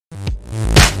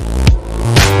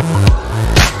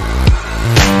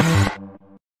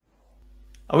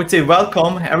I would say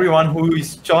welcome everyone who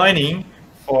is joining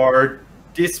for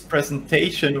this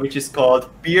presentation, which is called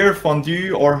Beer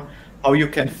Fondue, or how you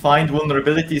can find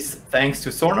vulnerabilities thanks to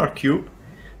SonarQube.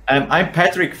 I'm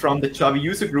Patrick from the Java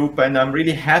user group, and I'm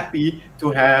really happy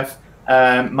to have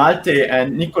Malte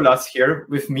and Nicolas here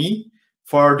with me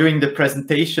for doing the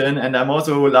presentation. And I'm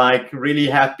also really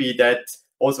happy that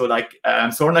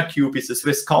SonarQube is a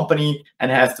Swiss company and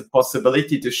has the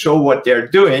possibility to show what they're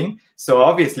doing. So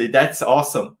obviously that's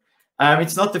awesome.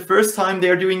 It's not the first time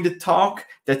they're doing the talk.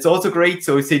 That's also great.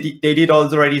 So they did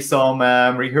already some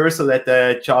rehearsal at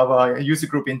the Java user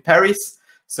group in Paris.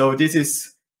 So this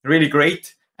is really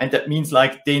great. And that means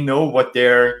they know what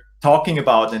they're talking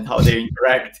about and how they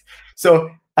interact. So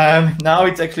now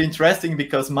it's actually interesting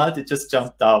because Malte just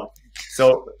jumped out.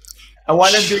 So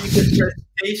while I'm doing the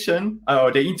presentation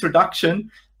or the introduction,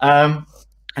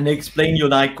 and explain you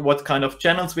what kind of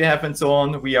channels we have and so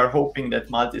on, we are hoping that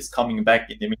Malte is coming back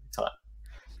in the meantime.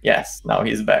 Yes, now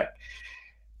he's back.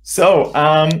 So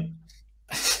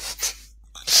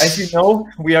as you know,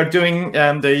 we are doing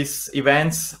these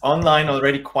events online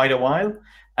already quite a while.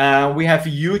 We have a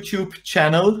YouTube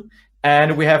channel,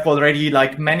 and we have already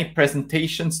many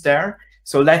presentations there.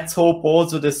 So let's hope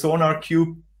also the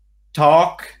SonarQube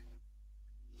talk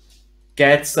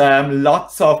gets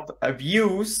lots of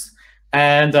views,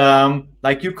 and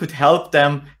you could help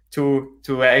them to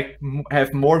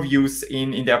have more views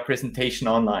in their presentation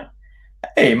online.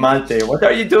 Hey Malte, what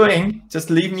are you doing? Just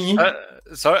leave me.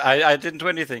 Sorry, I didn't do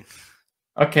anything.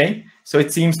 Okay, so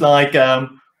it seems like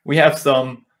we have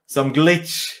some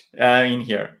glitch in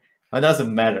here. It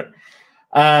doesn't matter.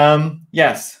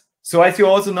 Yes, so as you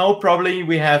also know, probably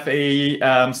we have a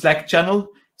Slack channel.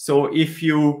 So if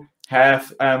you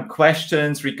have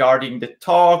questions regarding the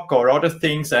talk or other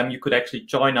things, you could actually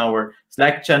join our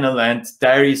Slack channel, and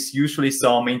there is usually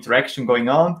some interaction going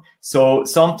on. So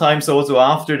sometimes also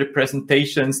after the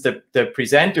presentations, the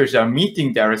presenters are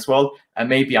meeting there as well, and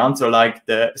maybe answer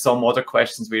some other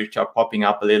questions which are popping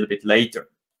up a little bit later.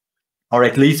 Or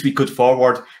at least we could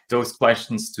forward those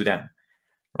questions to them,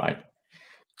 right?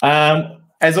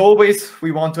 As always,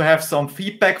 we want to have some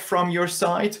feedback from your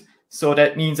side. So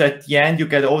that means at the end, you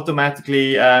get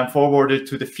automatically forwarded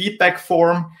to the feedback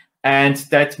form. And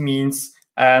that means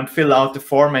fill out the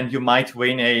form and you might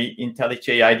win a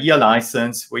IntelliJ IDEA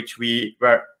license, which we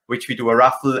do a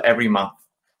raffle every month.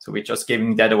 So we're just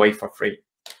giving that away for free.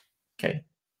 Okay.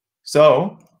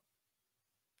 So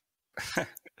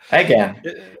again,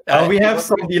 we have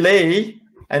some delay,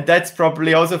 and that's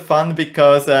probably also fun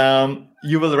because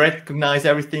you will recognize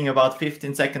everything about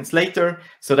 15 seconds later.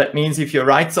 So that means if you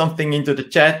write something into the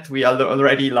chat, we are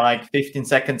already 15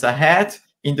 seconds ahead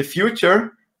in the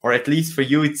future, or at least for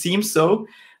you, it seems so.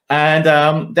 And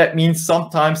that means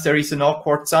sometimes there is an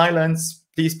awkward silence.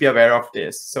 Please be aware of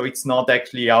this. So it's not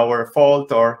actually our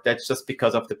fault, or that's just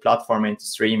because of the platform and the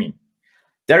streaming.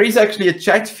 There is actually a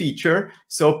chat feature.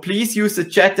 So please use the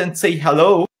chat and say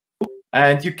hello.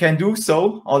 And you can do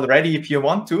so already if you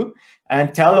want to.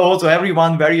 And tell also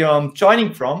everyone where you're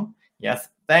joining from. Yes,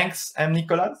 thanks,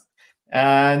 Nicolas.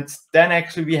 And then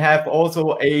actually we have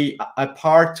also a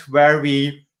part where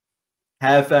we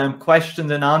have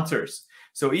questions and answers.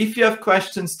 So if you have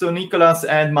questions to Nicolas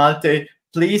and Malte,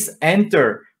 please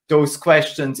enter those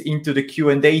questions into the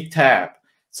Q&A tab.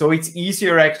 So it's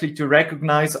easier actually to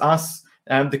recognize us,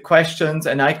 the questions,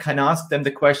 and I can ask them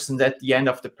the questions at the end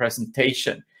of the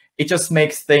presentation. It just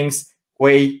makes things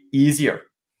way easier.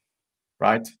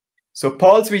 Right. So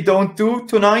polls we don't do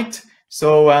tonight.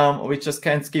 So we just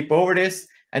can't skip over this.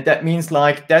 And that means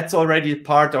that's already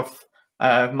part of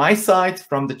my side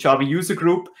from the Java user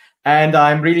group. And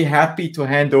I'm really happy to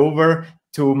hand over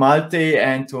to Malte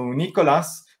and to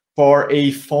Nicolas for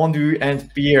a fondue and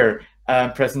beer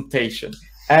presentation.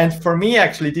 And for me,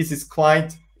 actually, this is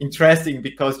quite interesting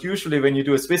because usually when you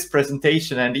do a Swiss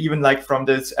presentation, and even from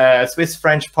the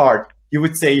Swiss-French part, you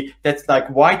would say that's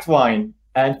white wine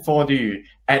and fondue,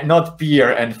 and not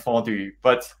beer and fondue.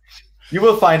 But you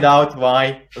will find out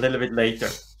why a little bit later.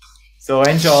 So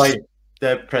enjoy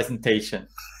the presentation,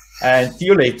 and see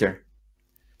you later.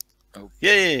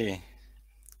 Yay!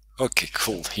 Okay,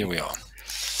 cool. Here we are.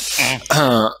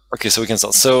 Okay, so we can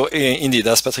start. So indeed,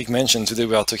 as Patrick mentioned, today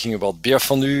we are talking about beer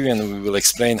fondue, and we will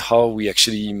explain how we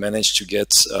actually managed to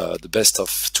get the best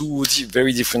of two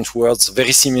very different worlds,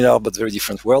 very similar but very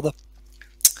different worlds.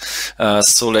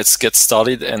 So let's get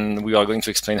started, and we are going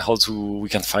to explain how we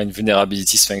can find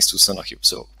vulnerabilities thanks to SonarQube.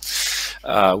 So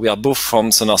we are both from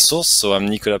SonarSource, so I'm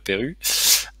Nicolas Peru.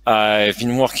 I've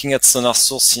been working at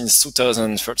SonarSource since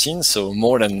 2013, so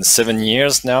more than 7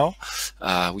 years now,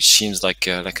 which seems like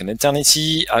an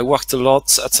eternity. I worked a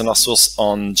lot at SonarSource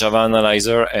on Java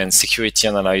Analyzer and Security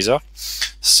Analyzer.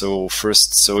 So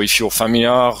if you're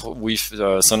familiar with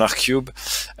SonarQube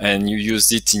and you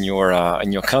used it in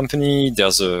your company,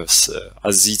 there's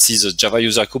as it is a Java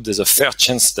user group, there's a fair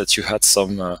chance that you had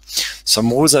some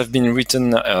rules have been written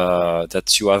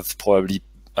that you have probably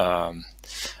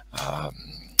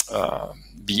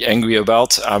be angry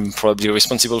about. I'm probably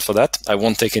responsible for that. I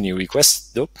won't take any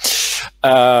requests though.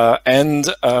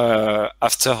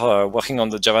 After working on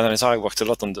the Java Analyzer, I worked a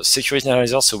lot on the Security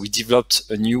Analyzer. So we developed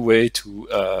a new way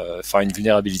to find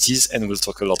vulnerabilities, and we'll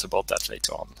talk a lot about that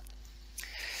later on.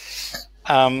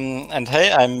 And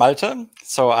hey, I'm Malte.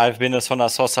 So I've been a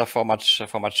SonarSourcer for much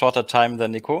shorter time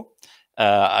than Nico.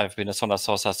 I've been a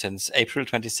SonarSourcer since April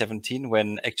 2017,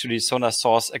 when actually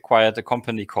SonarSource acquired a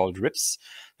company called RIPS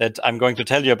that I'm going to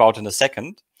tell you about in a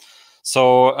second.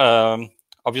 So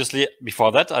obviously,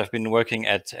 before that, I've been working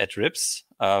at RIPS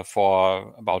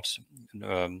for about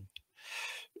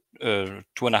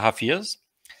 2.5 years.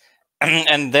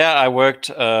 And there I worked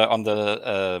on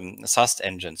the SAST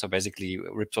engine. So basically,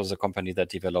 RIPS was a company that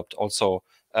developed also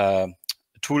a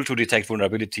tool to detect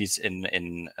vulnerabilities in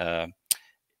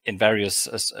various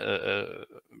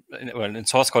in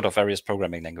source code of various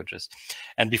programming languages.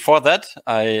 And before that,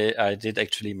 I did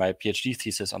actually my PhD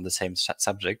thesis on the same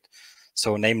subject,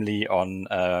 so namely on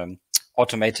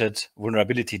automated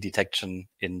vulnerability detection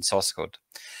in source code.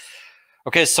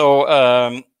 Okay,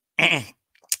 so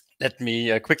let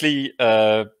me quickly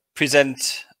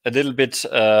present a little bit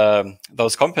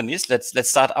those companies. Let's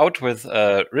start out with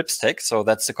RIPS-Tech. So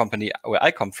that's the company where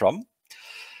I come from.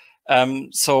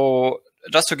 So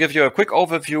just to give you a quick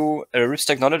overview, RIPS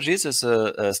Technologies is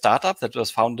a startup that was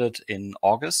founded in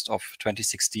August of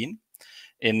 2016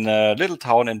 in a little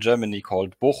town in Germany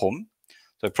called Bochum.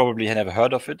 So you probably never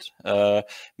heard of it.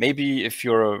 Maybe if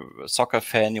you're a soccer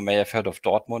fan, you may have heard of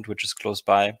Dortmund, which is close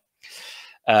by.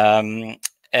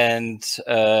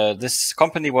 This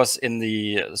company was in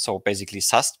the, so basically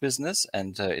SAST business,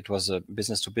 and it was a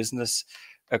business-to-business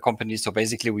company. So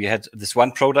basically we had this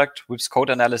one product, WIPS code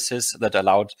analysis, that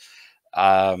allowed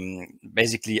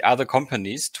basically other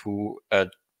companies to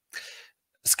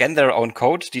scan their own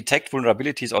code, detect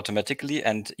vulnerabilities automatically,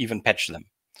 and even patch them.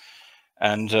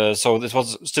 And so this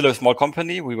was still a small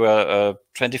company. We were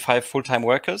 25 full-time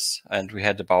workers, and we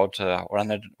had about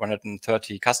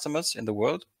 130 customers in the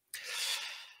world.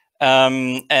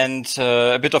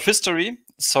 A bit of history.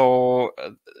 So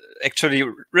actually,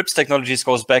 RIPS Technologies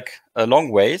goes back a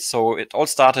long way. So it all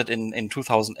started in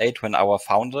 2008 when our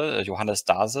founder, Johannes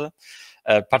Dase,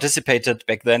 participated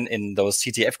back then in those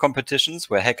CTF competitions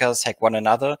where hackers hack one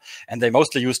another, and they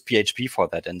mostly used PHP for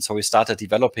that. And so we started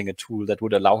developing a tool that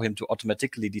would allow him to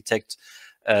automatically detect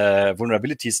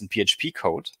vulnerabilities in PHP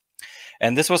code.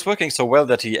 And this was working so well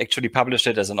that he actually published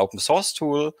it as an open source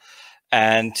tool.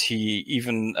 And he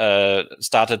even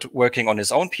started working on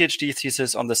his own PhD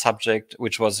thesis on the subject,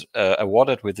 which was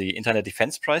awarded with the Internet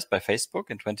Defense Prize by Facebook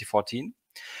in 2014.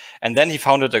 And then he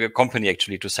founded a company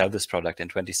actually to sell this product in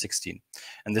 2016.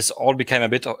 And this all became a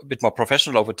bit more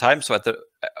professional over time. So at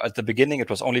the beginning, it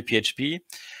was only PHP.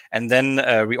 And then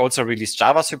we also released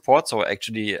Java support. So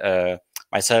actually,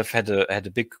 myself had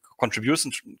a big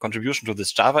contribution to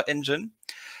this Java engine.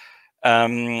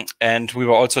 And we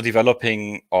were also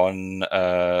developing on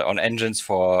engines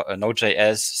for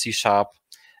Node.js, C#,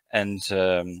 and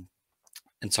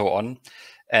so on.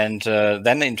 And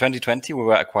then in 2020, we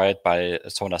were acquired by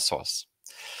SonarSource.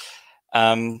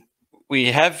 We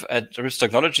have at RIPS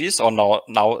Technologies, or now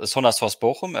SonarSource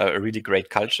Bochum, a really great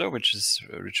culture, which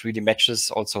really matches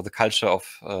also the culture of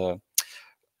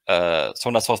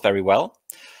SonarSource very well.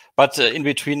 But in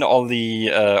between all the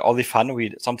fun,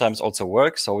 we sometimes also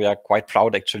work. So we are quite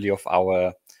proud actually of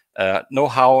our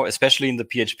know-how, especially in the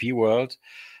PHP world.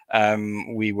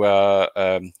 We were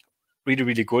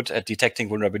really good at detecting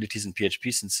vulnerabilities in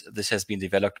PHP, since this has been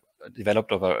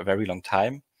developed over a very long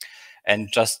time.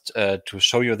 And just to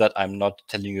show you that I'm not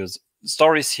telling you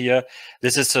stories here,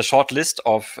 this is a short list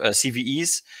of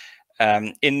CVEs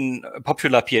in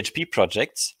popular PHP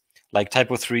projects like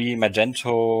Typo3,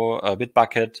 Magento,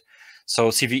 Bitbucket. So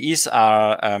CVEs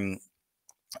are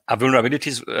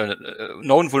vulnerabilities,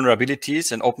 known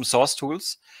vulnerabilities in open source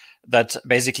tools that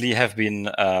basically have been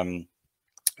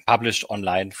published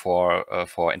online for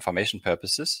information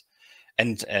purposes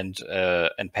and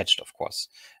patched, of course.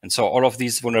 And so all of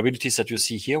these vulnerabilities that you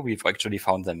see here, we've actually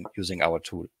found them using our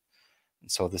tool. And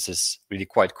so this is really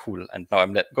quite cool. And now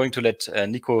I'm going to let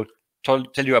Nico tell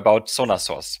you about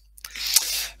SonarSource.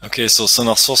 Okay, so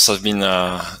SonarSource has been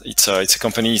it's a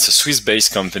company. It's a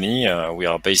Swiss-based company. We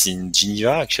are based in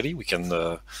Geneva. Actually, you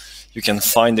can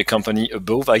find the company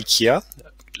above IKEA.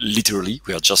 Literally,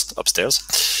 we are just upstairs.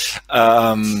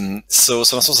 So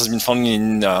SonarSource has been founded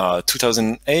in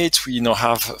 2008. We now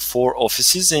have 4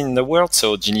 offices in the world.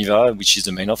 So Geneva, which is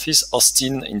the main office,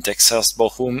 Austin in Texas,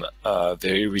 Bochum,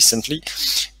 very recently,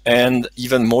 and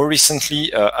even more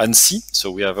recently, Annecy.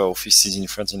 So we have offices in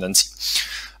France in Annecy.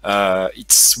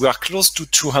 We are close to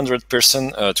 200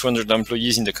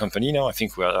 employees in the company now. I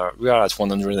think we are at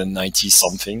 190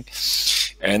 something.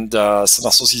 And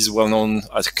SonarSource is well known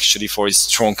actually for its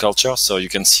strong culture. So you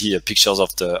can see pictures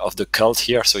of the cult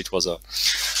here. So it was a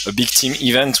big team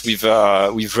event with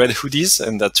red hoodies,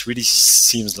 and that really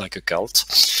seems like a cult.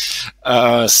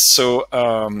 That's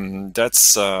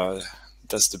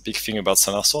the big thing about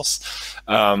SonarSource.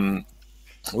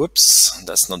 Whoops,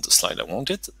 that's not the slide I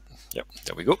wanted. Yep,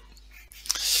 there we go.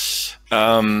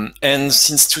 And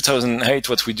since 2008,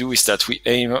 what we do is that we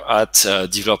aim at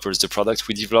developers. The product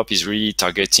we develop is really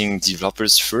targeting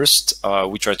developers first.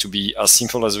 We try to be as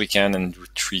simple as we can and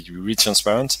really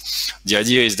transparent. The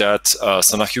idea is that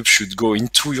SonarQube should go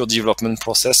into your development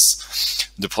process.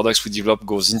 The products we develop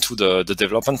goes into the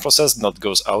development process, not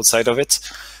goes outside of it.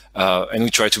 And we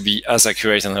try to be as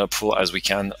accurate and helpful as we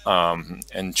can,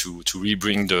 and to really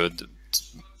bring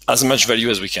as much value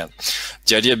as we can.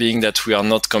 The idea being that we are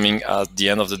not coming at the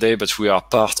end of the day, but we are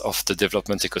part of the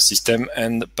development ecosystem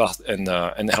and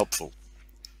helpful.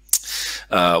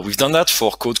 We've done that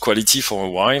for code quality for a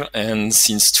while, and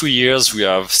since 2 years we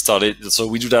have started. So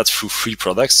we do that through 3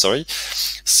 products. Sorry.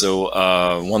 So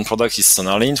one product is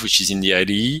SonarLint, which is in the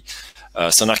IDE.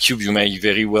 SonarQube, you may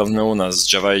very well known as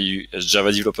Java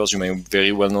developers, you may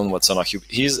very well know what SonarQube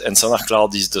is, and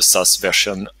SonarCloud is the SaaS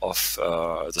version of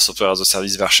the software as a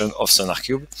service version of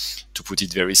SonarQube, to put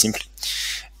it very simply.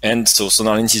 And so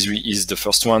SonarLint is the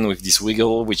first one with this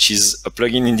wiggle, which is a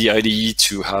plugin in the IDE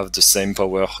to have the same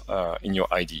power in your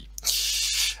IDE.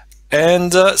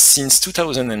 And since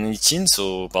 2018,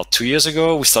 so about 2 years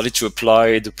ago, we started to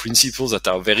apply the principles that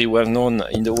are very well known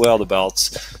in the world about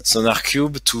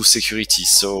SonarQube to security.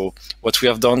 So what we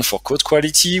have done for code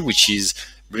quality, which is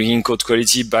bringing code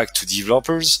quality back to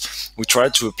developers, we try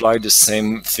to apply the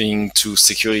same thing to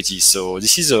security. So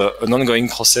this is an ongoing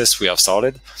process we have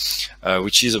started,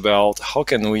 which is about how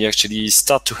can we actually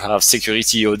start to have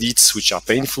security audits, which are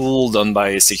painful, done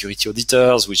by security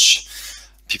auditors, which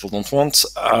people don't want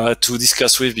to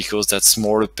discuss with because that's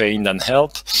more a pain than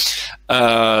help.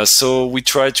 So we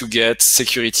try to get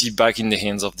security back in the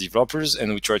hands of developers,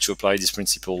 and we try to apply this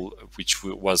principle, which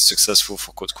was successful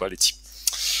for code quality.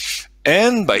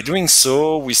 And by doing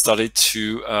so, we started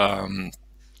to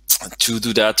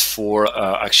do that for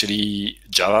actually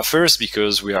Java first,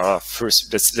 because we are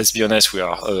first, let's be honest, we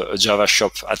are a Java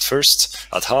shop at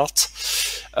heart.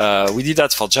 We did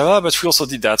that for Java, but we also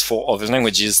did that for other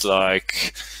languages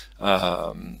like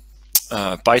Python,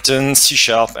 C#,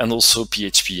 and also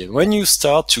PHP. And when you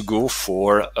start to go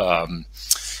for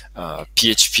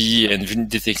PHP and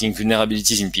detecting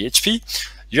vulnerabilities in PHP,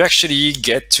 you actually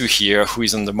get to hear who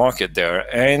is on the market there,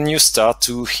 and you start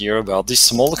to hear about this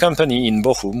small company in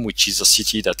Bochum, which is a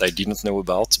city that I didn't know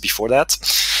about before that.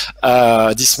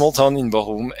 This small town in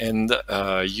Bochum, and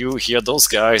you hear those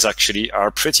guys actually are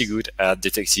pretty good at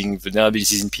detecting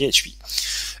vulnerabilities in PHP.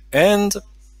 And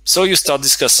so you start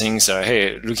discussing,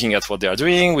 hey, looking at what they are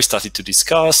doing, we started to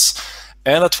discuss.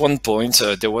 And at one point,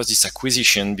 there was this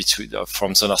acquisition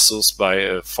from SonarSource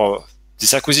for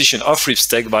this acquisition of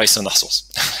Ripstech by SonarSource.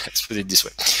 Let's put it this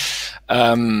way.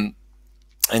 And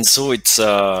so it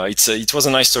was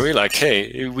a nice story. Like,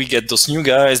 hey, we get those new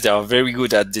guys. They are very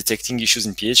good at detecting issues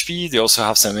in PHP. They also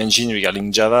have some engine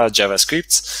regarding Java,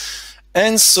 JavaScript.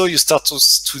 And so you start to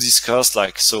discuss,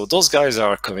 like, so those guys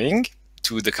are coming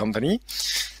to the company.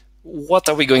 What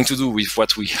are we going to do with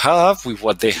what we have, with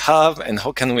what they have, and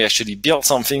how can we actually build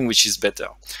something which is better?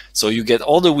 So you get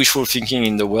all the wishful thinking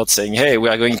in the world saying, hey, we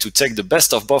are going to take the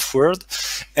best of both worlds,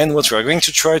 and what we are going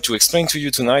to try to explain to you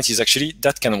tonight is actually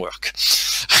that can work.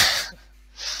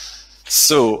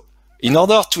 So in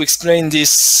order to explain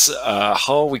this,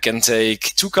 how we can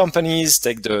take two companies,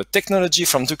 take the technology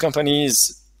from two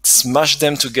companies, smash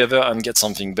them together and get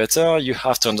something better, you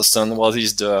have to understand what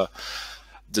is the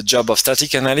job of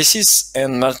static analysis,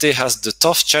 and Malte has the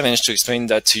tough challenge to explain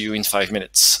that to you in 5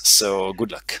 minutes. So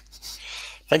good luck.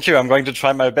 Thank you. I'm going to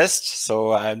try my best.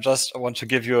 So I just want to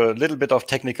give you a little bit of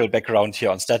technical background here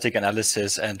on static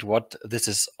analysis and what this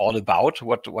is all about.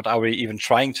 What are we even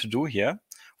trying to do here?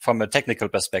 from a technical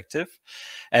perspective.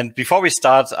 And before we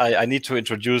start, I need to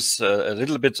introduce a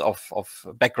little bit of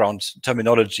background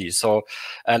terminology. So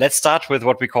let's start with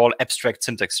what we call abstract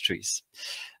syntax trees.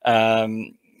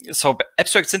 So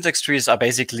abstract syntax trees are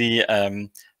basically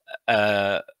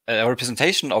a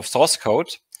representation of source code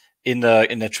in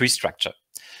a tree structure.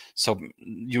 So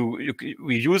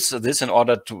we use this in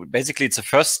order to, basically it's a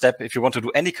first step if you want to do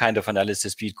any kind of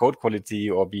analysis, be it code quality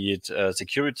or be it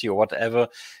security or whatever.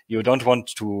 You don't want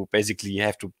to basically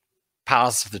have to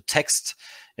parse the text,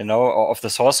 you know, of the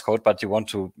source code, but you want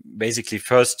to basically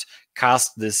first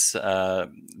cast this the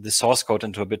source code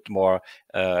into a bit more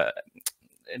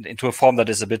into a form that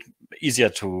is a bit easier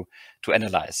to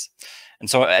analyze. And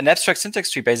so an abstract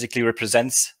syntax tree basically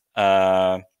represents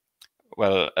some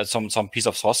piece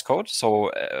of source code. So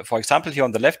for example, here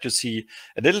on the left, you see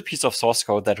a little piece of source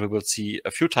code that we will see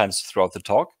a few times throughout the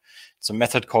talk. It's a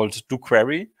method called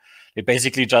doQuery. It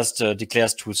basically just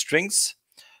declares 2 strings,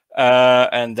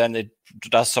 and then it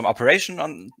does some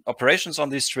operations on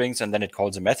these strings, and then it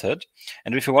calls a method.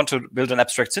 And if you want to build an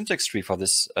abstract syntax tree for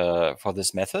this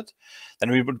method, then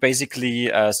we would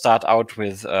basically start out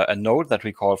with a node that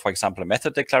we call, for example, a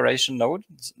method declaration node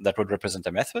that would represent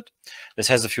a method. This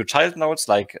has a few child nodes,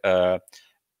 like a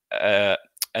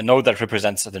node that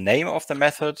represents the name of the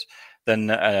method, then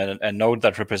a node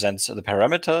that represents the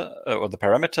parameter or the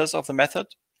parameters of the method.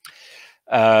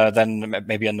 Then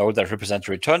maybe a node that represents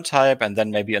a return type, and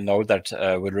then maybe a node that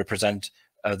will represent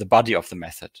the body of the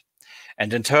method.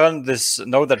 And in turn, this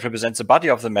node that represents the body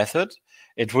of the method,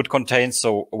 it would contain,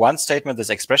 so one statement, this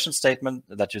expression statement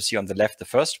that you see on the left, the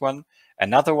first one,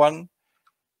 another one,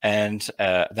 and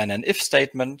then an if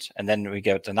statement, and then we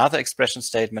get another expression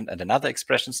statement and another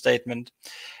expression statement.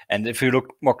 And if you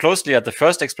look more closely at the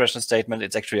first expression statement,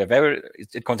 it's actually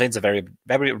it contains a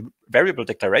variable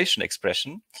declaration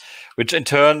expression, which in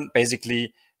turn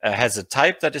basically has a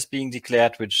type that is being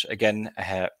declared, which again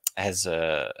has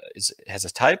a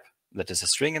type that is a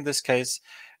string in this case,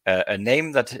 a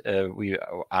name that we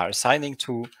are assigning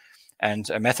to, and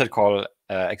a method call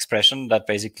expression that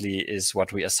basically is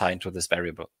what we assign to this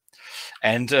variable.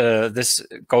 And this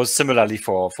goes similarly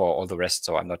for all the rest.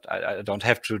 So I don't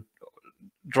have to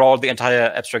draw the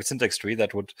entire abstract syntax tree.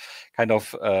 That would kind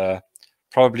of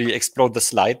probably explode the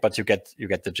slide, but you get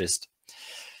the gist.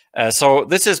 So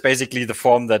this is basically the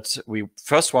form that we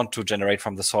first want to generate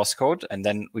from the source code, and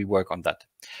then we work on that.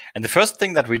 And the first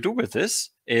thing that we do with this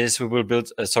is we will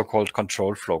build a so-called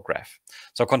control flow graph.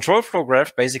 So control flow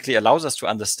graph basically allows us to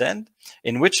understand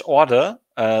in which order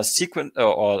sequences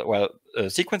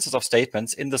of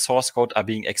statements in the source code are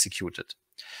being executed.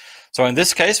 So in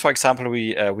this case, for example,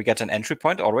 we get an entry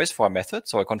point always for a method.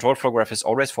 So a control flow graph is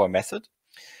always for a method.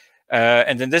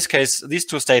 And in this case, these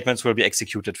 2 statements will be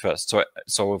executed first.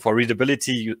 So for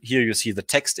readability, here you see the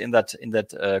text in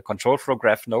that control flow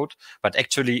graph node, but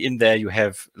actually in there you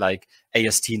have like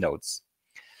AST nodes.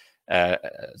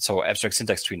 So abstract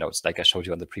syntax tree nodes, like I showed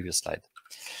you on the previous slide.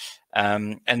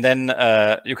 And then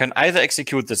you can either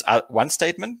execute this one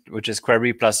statement, which is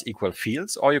query plus equal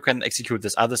fields, or you can execute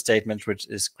this other statement, which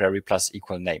is query plus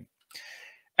equal name.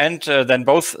 And then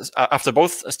after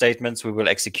both statements, we will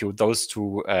execute those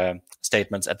 2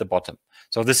 statements at the bottom.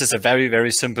 So this is a very,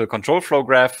 very simple control flow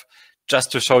graph,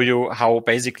 just to show you how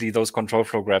basically those control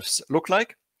flow graphs look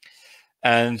like.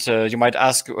 And you might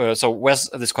ask, so where's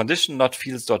this condition, not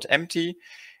fields.empty?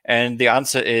 And the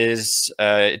answer is,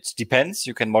 it depends.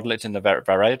 You can model it in a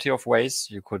variety of ways.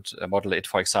 You could model it,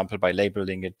 for example, by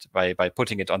labeling it, by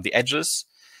putting it on the edges,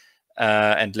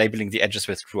 and labeling the edges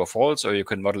with true or false, or you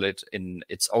can model it in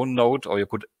its own node, or you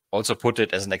could also put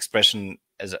it as an expression,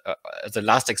 as the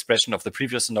last expression of the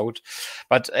previous node.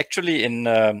 But actually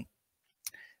in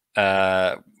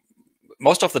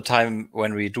most of the time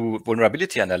when we do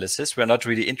vulnerability analysis, we're not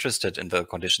really interested in the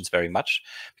conditions very much,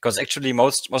 because actually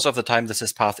most of the time this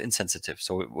is path insensitive.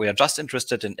 So we are just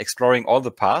interested in exploring all the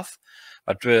path.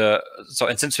 But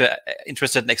since we're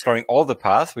interested in exploring all the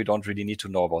path, we don't really need to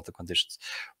know about the conditions.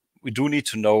 We do need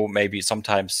to know maybe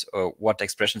sometimes what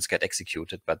expressions get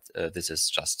executed, but this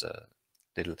is just a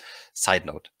little side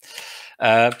note.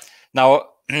 Now,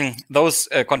 those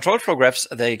control flow graphs,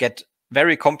 they get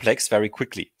very complex very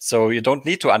quickly. So you don't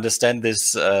need to understand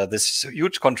this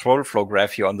huge control flow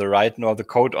graph here on the right, nor the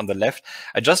code on the left.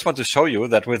 I just want to show you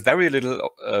that with very little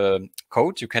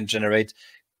code, you can generate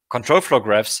control flow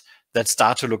graphs that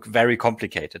start to look very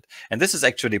complicated. And this is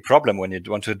actually a problem when you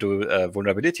want to do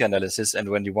vulnerability analysis and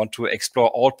when you want to explore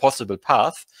all possible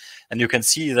paths. And you can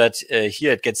see that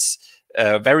here it gets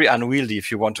very unwieldy. If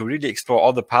you want to really explore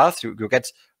all the paths, you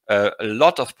get a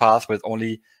lot of paths with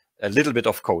only a little bit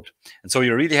of code. And so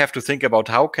you really have to think about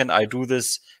how can I do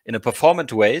this in a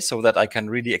performant way so that I can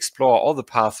really explore all the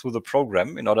paths through the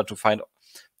program in order to find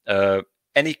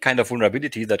any kind of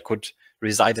vulnerability that could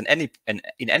reside in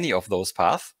any of those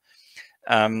paths,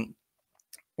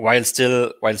 while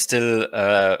still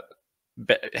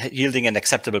yielding an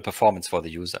acceptable performance for the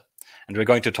user. And we're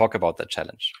going to talk about that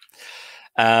challenge.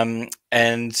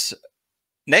 And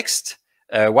next,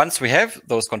 once we have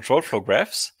those control flow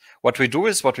graphs, what we do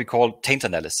is what we call taint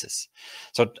analysis.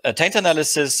 So taint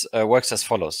analysis works as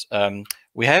follows.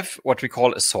 We have what we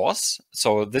call a source.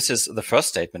 So this is the first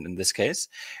statement in this case.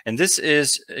 And this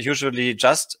is usually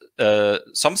just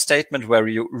some statement where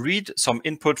you read some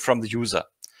input from the user.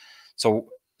 So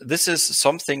this is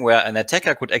something where an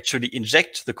attacker could actually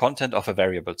inject the content of a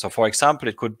variable. So for example,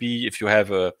 it could be if you have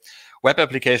a web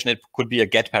application, it could be a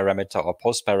get parameter or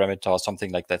post parameter or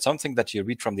something like that, something that you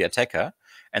read from the attacker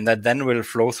and that then will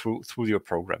flow through your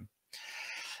program.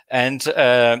 And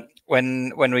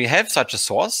when we have such a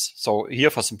source, so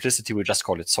here for simplicity, we just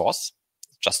call it source,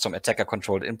 just some attacker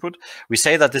controlled input, we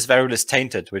say that this variable is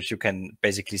tainted, which you can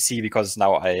basically see because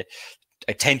now I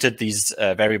tainted these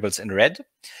variables in red.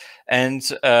 And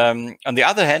on the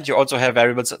other hand, you also have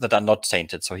variables that are not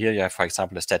tainted. So here you have, for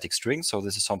example, a static string. So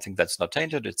this is something that's not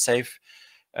tainted. It's safe.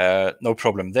 No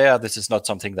problem there. This is not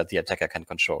something that the attacker can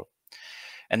control.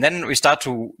 And then we start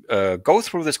to go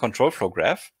through this control flow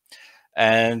graph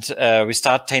and we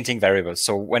start tainting variables.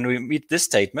 So when we meet this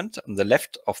statement on the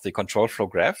left of the control flow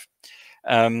graph,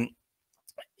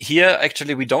 here,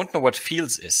 actually, we don't know what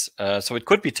fields is. So it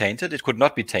could be tainted. It could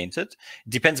not be tainted. It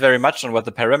depends very much on what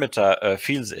the parameter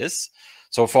fields is.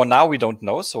 So for now, we don't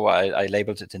know. So I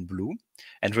labeled it in blue.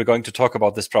 And we're going to talk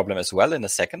about this problem as well in a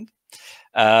second.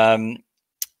 But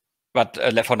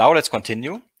for now, let's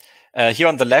continue. Here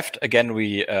on the left, again,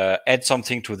 we add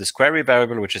something to this query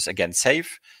variable, which is, again,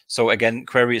 safe. So again,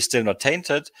 query is still not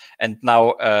tainted. And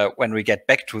now when we get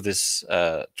back to this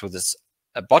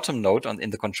a bottom node in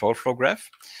the control flow graph,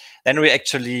 then we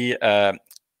actually are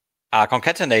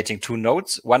concatenating two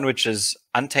nodes, one which is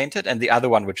untainted and the other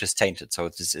one which is tainted. So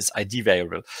this is ID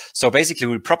variable. So basically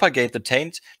we propagate the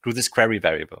taint to this query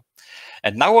variable.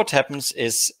 And now what happens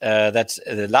is that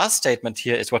the last statement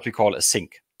here is what we call a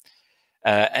sync.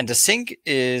 And a sync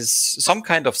is some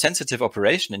kind of sensitive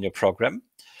operation in your program.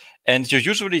 And you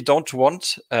usually don't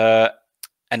want an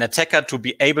attacker to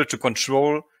be able to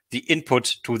control the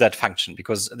input to that function,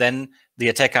 because then the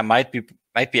attacker might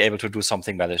be able to do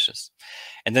something malicious.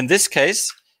 And in this case,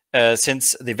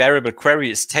 since the variable query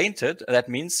is tainted, that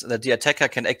means that the attacker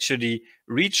can actually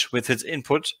reach with his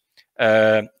input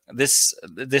this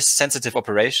sensitive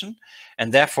operation,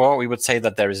 and therefore we would say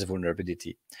that there is a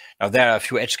vulnerability. Now there are a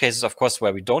few edge cases, of course,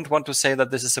 where we don't want to say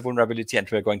that this is a vulnerability, and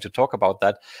we're going to talk about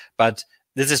that, but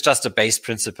this is just a base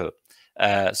principle.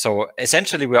 So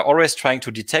essentially, we're always trying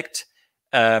to detect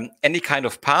any kind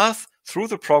of path through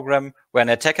the program where an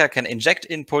attacker can inject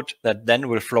input that then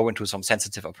will flow into some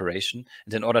sensitive operation.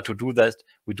 And in order to do that,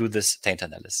 we do this taint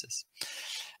analysis.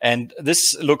 And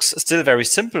this looks still very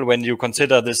simple when you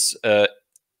consider this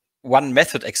one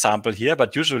method example here,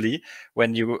 but usually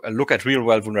when you look at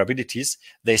real-world vulnerabilities,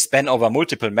 they span over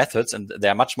multiple methods and they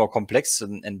are much more complex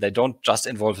and they don't just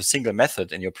involve a single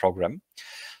method in your program.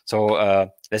 So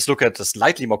let's look at a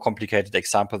slightly more complicated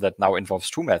example that now involves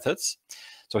two methods.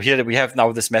 So here we have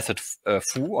now this method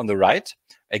foo on the right.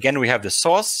 Again, we have the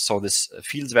source. So this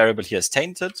fields variable here is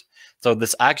tainted. So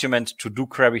this argument to do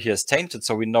query here is tainted.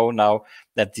 So we know now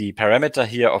that the parameter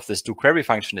here of this do query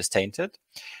function is tainted.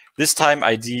 This time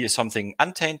ID is something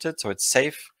untainted. So it's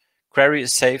safe. Query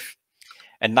is safe.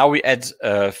 And now we add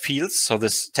fields. So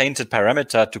this tainted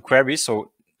parameter to query.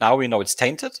 So now we know it's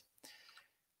tainted.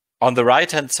 On the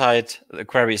right-hand side, the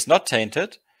query is not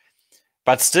tainted,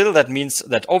 but still that means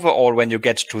that overall, when you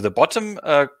get to the bottom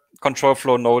control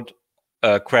flow node,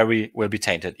 query will be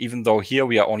tainted, even though here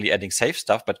we are only adding safe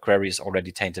stuff, but query is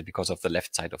already tainted because of the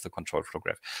left side of the control flow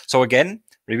graph. So again,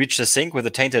 we reach the sync with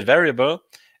a tainted variable,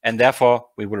 and therefore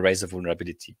we will raise a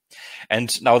vulnerability.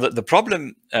 And now the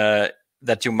problem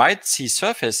that you might see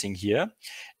surfacing here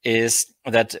is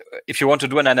that if you want to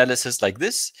do an analysis like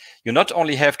this, you not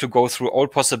only have to go through all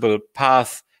possible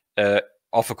paths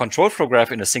of a control flow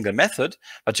graph in a single method,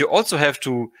 but you also have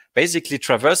to basically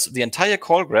traverse the entire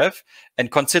call graph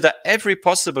and consider every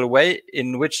possible way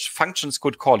in which functions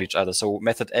could call each other. So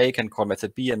method A can call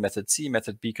method B and method C,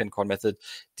 method B can call method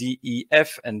D, E,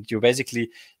 F, and you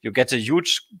get a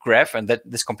huge graph, and that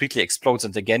this completely explodes.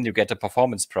 And again, you get a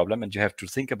performance problem, and you have to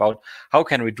think about how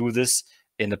can we do this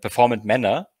in a performant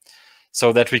manner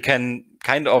so that we can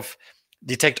kind of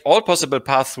detect all possible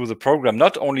paths through the program,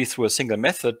 not only through a single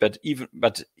method, but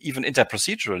even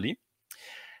interprocedurally.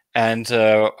 And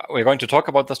we're going to talk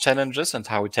about those challenges and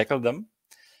how we tackle them.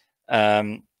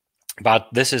 But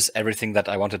this is everything that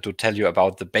I wanted to tell you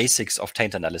about the basics of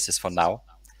taint analysis for now.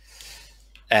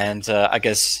 And I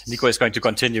guess Nico is going to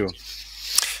continue.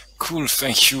 Cool,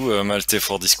 thank you, Malte,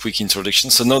 for this quick introduction.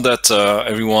 So now that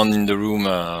everyone in the room,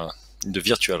 in the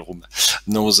virtual room,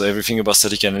 knows everything about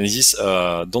static analysis,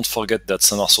 don't forget that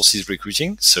SonarSource is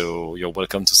recruiting. So you're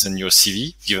welcome to send your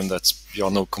CV, given that you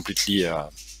are now completely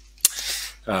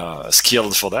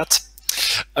skilled for that.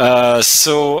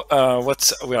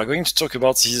 What we are going to talk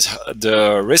about is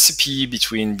the recipe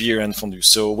between beer and fondue.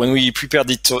 So when we prepared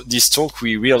this talk,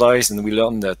 we realized and we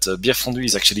learned that beer fondue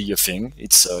is actually a thing.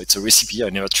 It's a recipe. I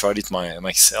never tried it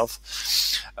myself.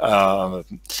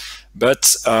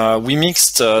 But we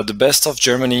mixed the best of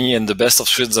Germany and the best of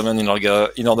Switzerland in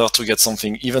order to get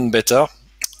something even better.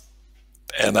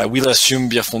 And I will assume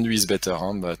beer fondue is better,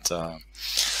 huh?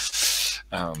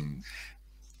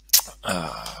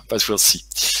 But we'll see.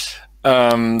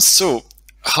 So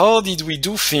how did we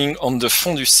do things on the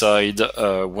fondue side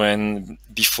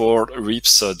before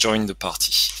Rips joined the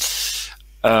party?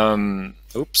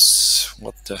 Oops,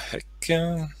 what the heck?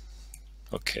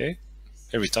 Okay,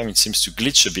 every time it seems to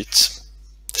glitch a bit.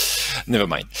 Never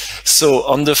mind. So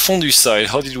on the fondue side,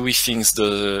 how did we do things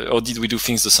the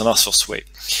SonarSource way?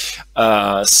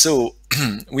 So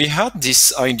we had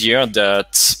this idea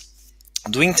that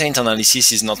doing taint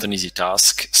analysis is not an easy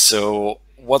task. So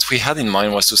what we had in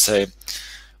mind was to say,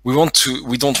 we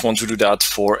don't want to do that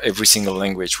for every single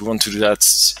language. We want to do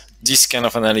this kind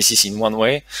of analysis in one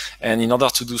way. And in order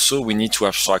to do so, we need to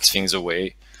abstract things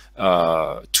away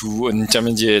to an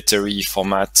intermediary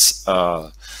format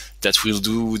that we will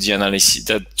do the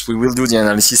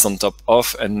analysis on top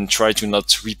of, and try to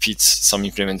not repeat some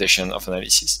implementation of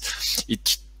analysis.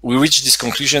 We reached this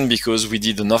conclusion because we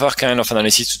did another kind of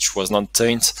analysis which was not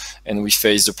taint, and we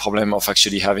faced the problem of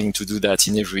actually having to do that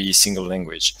in every single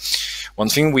language. One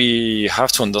thing we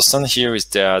have to understand here is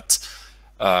that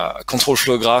control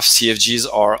flow graph CFGs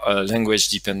are language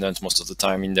dependent most of the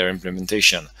time in their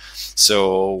implementation.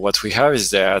 So what we have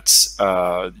is that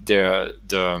the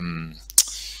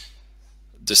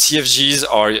CFGs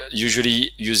are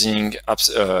usually using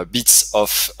bits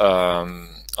of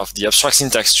the abstract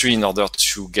syntax tree in order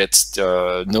to get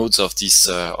the nodes of this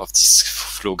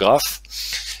flow graph.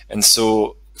 And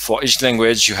so for each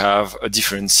language, you have a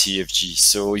different CFG.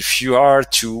 So if you are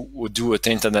to do a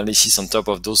taint analysis on top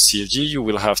of those CFG, you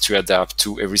will have to adapt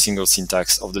to every single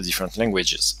syntax of the different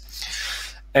languages.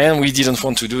 And we didn't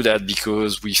want to do that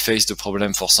because we faced the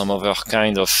problem for some other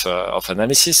kind of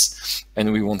analysis,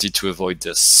 and we wanted to avoid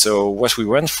this. So what we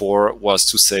went for was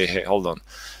to say, hey, hold on.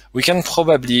 We can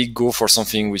probably go for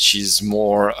something which is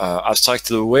more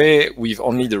abstracted away with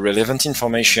only the relevant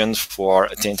information for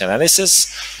taint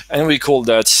analysis, and we call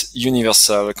that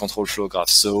universal control flow graph.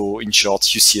 So in short,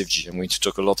 UCFG. I'm going to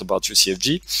talk a lot about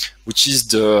UCFG, which is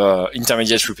the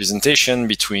intermediate representation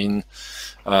between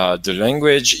the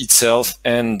language itself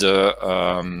and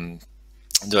the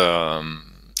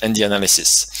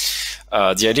analysis.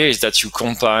 The idea is that you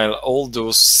compile all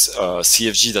those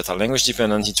CFG that are language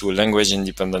dependent into a language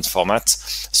independent format,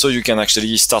 so you can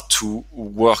actually start to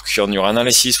work on your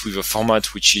analysis with a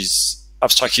format which is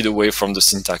abstracted away from the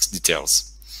syntax details.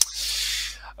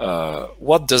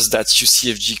 What does that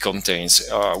UCFG contains?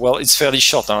 Well, it's fairly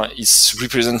short. Huh? It's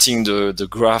representing the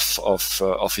graph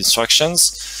of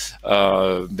instructions.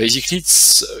 Basically,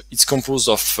 it's composed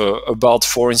of about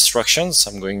 4 instructions.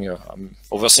 I'm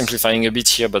oversimplifying a bit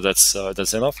here, but that's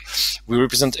enough. We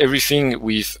represent everything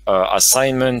with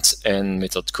assignment and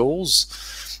method calls.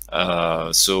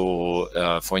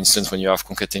 For instance, when you have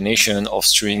concatenation of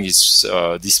string, is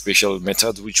this special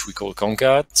method which we call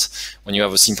concat. When you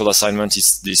have a simple assignment,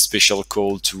 it's this special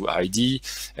call to ID.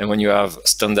 And when you have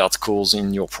standard calls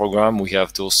in your program, we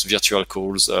have those virtual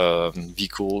calls,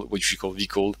 vcall, which we call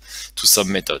vcall, to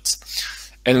some methods.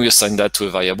 And we assign that to a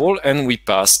variable, and we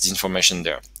pass the information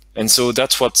there. And so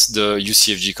that's what the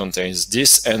UCFG contains,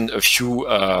 this and a few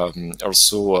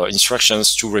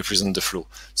instructions to represent the flow.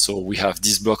 So we have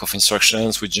this block of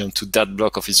instructions, we jump to that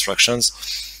block of instructions.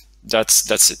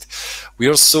 That's it. We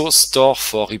also store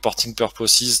for reporting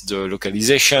purposes the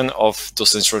localization of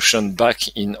those instructions back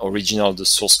in the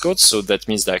source code. So that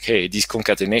means like, hey, this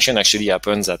concatenation actually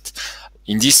happens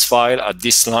in this file at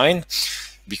this line,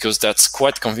 because that's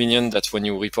quite convenient that when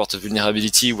you report a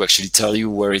vulnerability, we actually tell you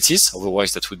where it is.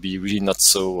 Otherwise, that would be really not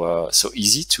so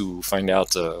easy to find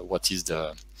out what is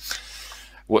the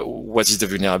what is the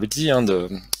vulnerability, and a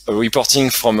reporting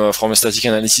from a static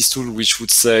analysis tool which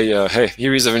would say, hey,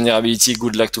 here is a vulnerability,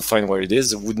 good luck to find where it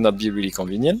is, would not be really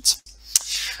convenient.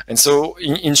 And so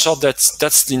in short,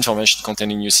 that's the information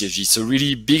contained in UCFG. It's a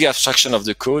really big abstraction of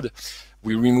the code.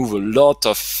 We remove a lot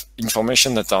of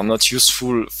information that are not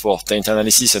useful for taint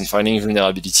analysis and finding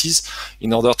vulnerabilities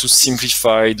in order to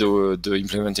simplify the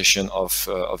implementation of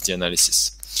the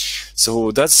analysis.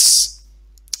 So that's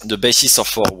the basis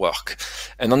of our work.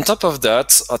 And on top of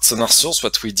that, at SonarSource,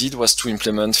 what we did was to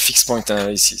implement fixed point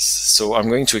analysis. So I'm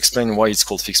going to explain why it's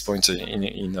called fixed point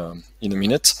in a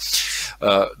minute.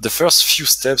 The first few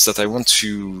steps that I want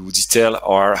to detail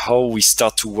are how we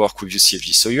start to work with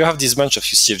UCFG. So you have this bunch of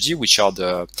UCFG, which are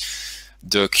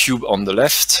the cube on the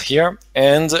left here,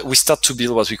 and we start to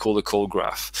build what we call a call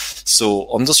graph. So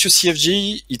on those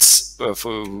UCFG,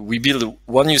 we build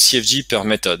one UCFG per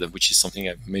method, which is something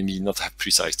I maybe not have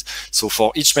precise. So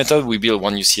for each method, we build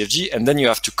one UCFG, and then you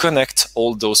have to connect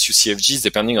all those UCFGs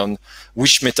depending on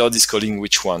which method is calling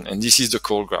which one. And this is the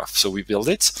call graph. So we build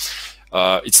it.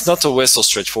 It's not always so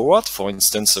straightforward. For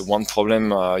instance, one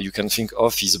problem you can think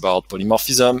of is about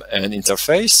polymorphism and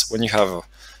interface. When you have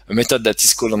a method that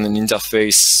is called on an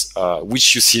interface,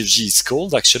 which UCFG is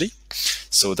called actually.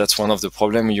 So that's one of the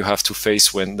problems you have to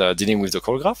face when dealing with the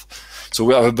call graph. So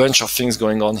we have a bunch of things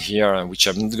going on here, which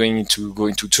I'm not going to go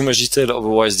into too much detail,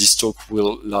 otherwise this talk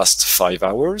will last 5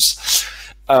 hours.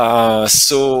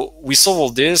 So we solve all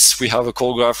this, we have a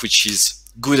call graph which is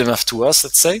good enough to us,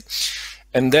 let's say.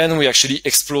 And then we actually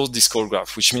explode this call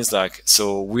graph, which means like,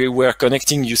 so we were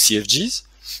connecting UCFGs,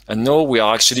 and now we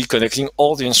are actually connecting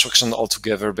all the instructions all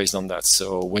together based on that.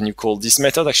 So when you call this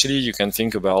method, actually, you can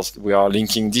think about we are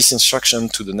linking this instruction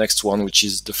to the next one, which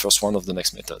is the first one of the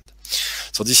next method.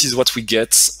 So this is what we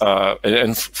get,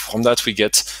 and from that we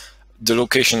get the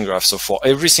location graph. So for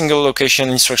every single location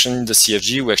instruction in the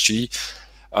CFG, we actually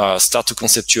start to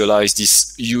conceptualize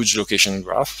this huge location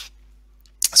graph.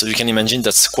 So you can imagine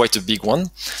that's quite a big one.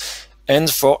 And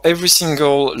for every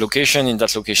single location in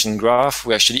that location graph,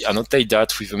 we actually annotate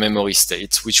that with a memory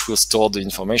state, which will store the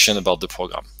information about the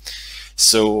program.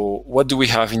 So what do we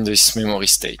have in this memory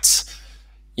state?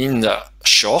 In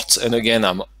short, and again,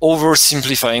 I'm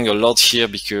oversimplifying a lot here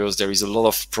because there is a lot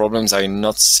of problems I'm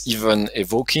not even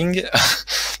evoking.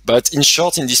 But in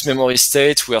short, in this memory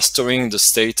state, we are storing the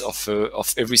state of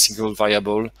every single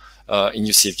variable in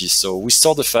UCFG. So we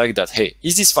store the fact that, hey,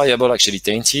 is this variable actually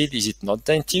tainted? Is it not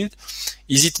tainted?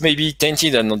 Is it maybe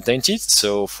tainted and not tainted?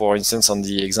 So for instance, on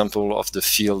the example of the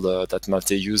field that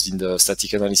Malte used in the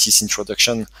static analysis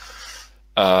introduction,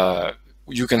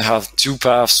 you can have two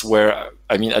paths where,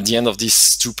 I mean, at the end of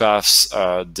these two paths,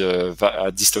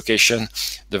 this location,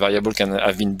 the variable can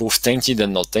have been both tainted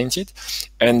and not tainted.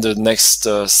 And the next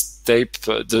step,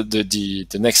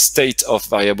 the next state of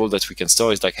variable that we can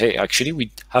store is like, hey, actually,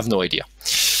 we have no idea.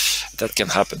 That can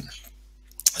happen.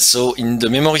 So in the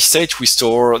memory state, we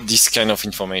store this kind of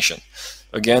information.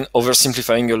 Again,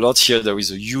 oversimplifying a lot here, there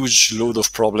is a huge load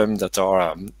of problems that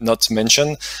are not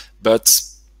mentioned, but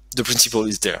the principle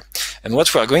is there. And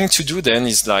what we are going to do then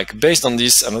is like, based on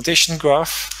this annotation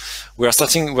graph, we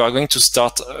are going to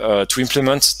start to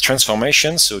implement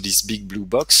transformation. So this big blue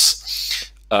box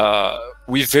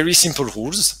with very simple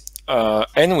rules.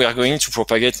 And we are going to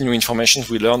propagate new information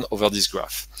we learn over this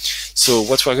graph. So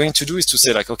what we're going to do is to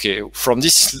say like, okay, from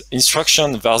this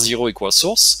instruction var0 equals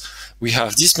source, we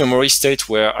have this memory state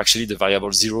where actually the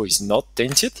variable 0 is not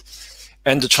tainted.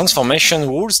 And the transformation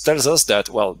rules tells us that,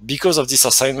 well, because of this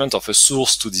assignment of a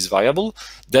source to this variable,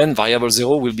 then variable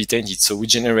 0 will be tainted. So we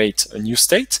generate a new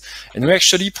state, and we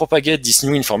actually propagate this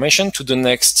new information to the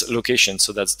next location.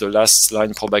 So that's the last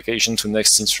line propagation to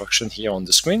next instruction here on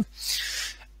the screen.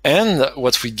 And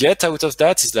what we get out of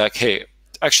that is like, hey,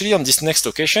 actually on this next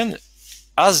location,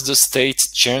 has the state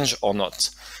changed or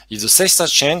not? If the state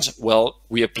has changed, well,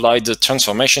 we apply the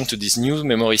transformation to this new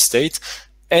memory state,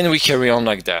 and we carry on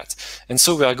like that. And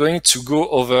so we are going to go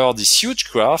over this huge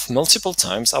graph multiple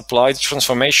times, apply the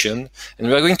transformation, and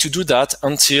we are going to do that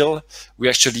until we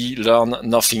actually learn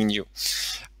nothing new.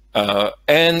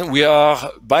 And we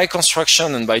are, by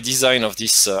construction and by design of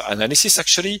this analysis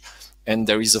actually, and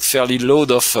there is a fairly load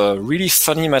of really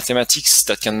funny mathematics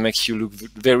that can make you look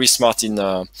very smart in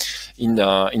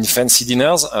fancy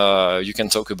dinners. You can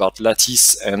talk about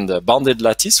lattice and bounded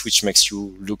lattice, which makes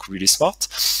you look really smart.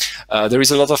 There is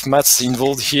a lot of maths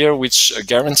involved here, which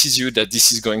guarantees you that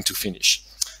this is going to finish.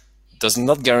 does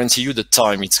not guarantee you the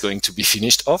time it's going to be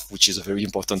finished off, which is a very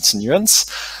important nuance,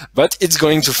 but it's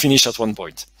going to finish at one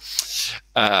point.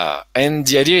 And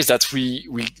the idea is that we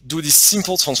do this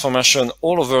simple transformation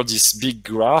all over this big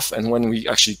graph, and when we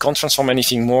actually can't transform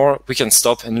anything more, we can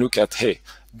stop and look at, hey,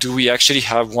 do we actually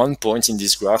have one point in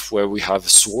this graph where we have a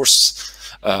source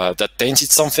that tainted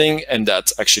something and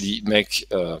that actually make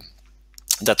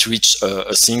that reach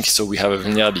a sink, so we have a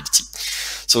vulnerability.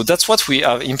 So that's what we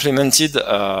have implemented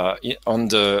on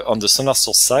the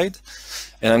SonarSource side.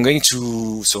 And I'm going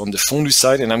to, so on the Fondue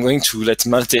side, and I'm going to let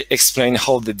Malte explain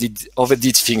how they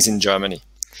did things in Germany.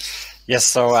 Yes,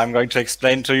 so I'm going to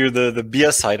explain to you the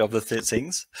beer side of the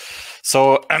things.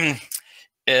 So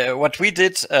what we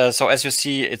did, so as you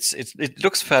see, it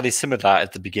looks fairly similar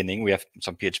at the beginning. We have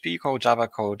some PHP code, Java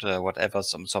code, whatever,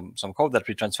 some code that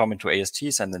we transform into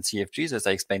ASTs and then CFGs, as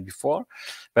I explained before.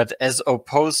 But as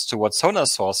opposed to what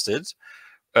SonarSource did,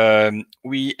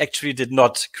 we actually did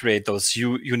not create those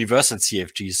universal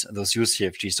CFGs, those use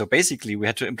CFGs. So basically, we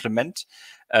had to implement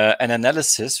an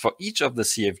analysis for each of the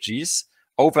CFGs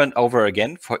over and over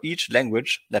again for each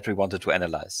language that we wanted to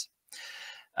analyze.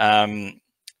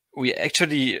 We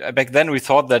actually, back then, we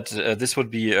thought that this would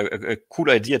be a cool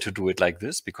idea to do it like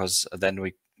this, because then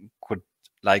we could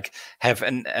like have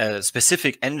a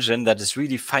specific engine that is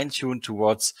really fine-tuned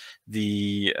towards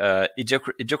the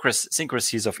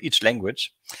idiosyncrasies of each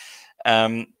language.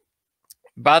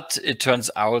 But it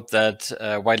turns out that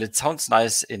while it sounds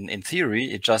nice in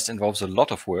theory, it just involves a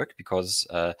lot of work, because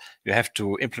you have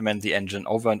to implement the engine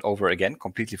over and over again,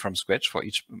 completely from scratch for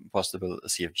each possible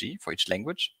CFG, for each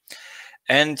language.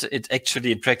 And it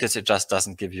actually, in practice, it just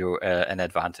doesn't give you an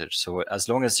advantage. So as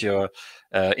long as your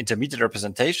intermediate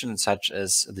representation, such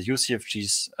as the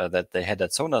UCFGs that they had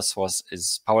at SonarSource,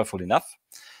 is powerful enough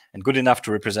and good enough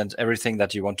to represent everything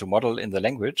that you want to model in the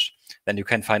language, then you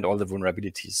can find all the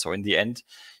vulnerabilities. So in the end,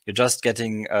 you're just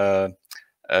getting a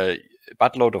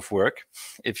buttload of work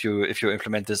if you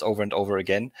implement this over and over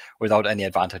again without any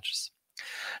advantages.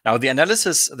 Now, the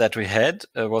analysis that we had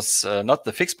was not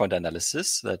the fixed point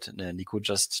analysis that Nico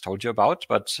just told you about,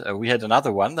 but we had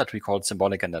another one that we called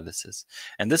symbolic analysis.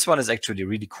 And this one is actually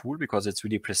really cool because it's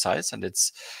really precise, and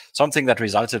it's something that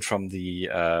resulted from the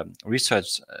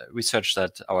research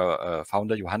that our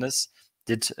founder, Johannes,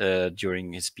 did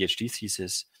during his PhD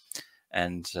thesis.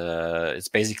 And it's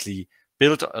basically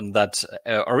built on that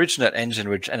original engine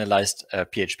which analyzed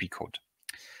PHP code.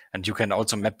 And you can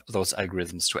also map those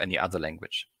algorithms to any other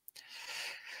language.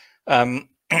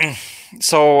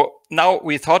 So now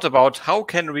we thought about how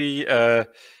can we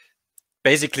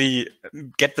basically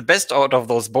get the best out of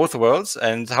those both worlds,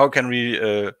 and how can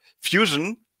we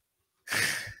fusion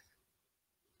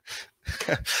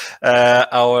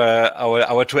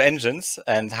our two engines,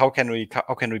 and how can we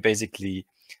basically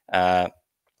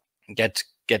get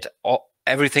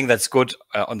everything that's good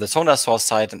on the SonarSource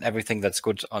side and everything that's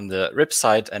good on the RIP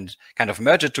side, and kind of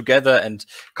merge it together and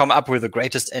come up with the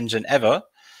greatest engine ever.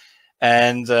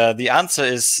 And the answer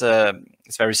is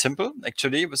very simple,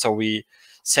 actually. So we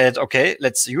said, okay,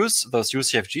 let's use those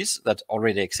UCFGs that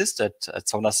already exist at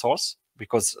SonarSource,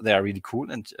 because they are really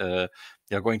cool, and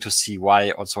you're going to see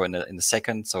why also in a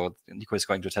second. So Nico is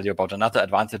going to tell you about another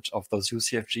advantage of those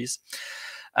UCFGs.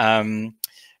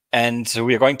 And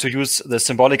we are going to use the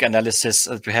symbolic analysis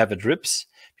that we have at RIPS,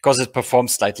 because it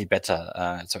performs slightly better.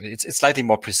 So it's slightly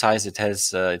more precise. It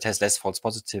has less false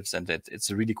positives, and it's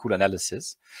a really cool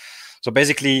analysis. So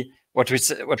basically, what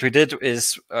we did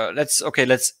is let's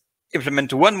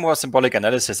implement one more symbolic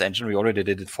analysis engine. We already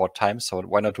did it 4 times, so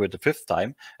why not do it the 5th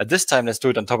time? At this time, let's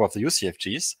do it on top of the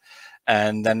UCFGs,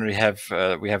 and then we have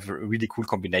a really cool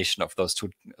combination of those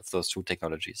two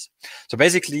technologies. So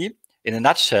basically, in a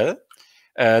nutshell,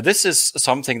 this is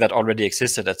something that already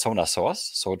existed at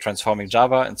SonarSource, so transforming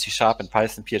Java and C# and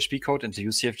Python PHP code into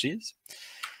UCFGs.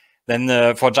 Then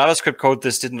for JavaScript code,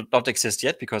 this did not exist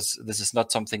yet, because this is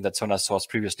not something that SonarSource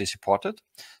previously supported.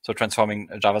 So transforming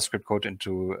JavaScript code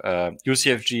into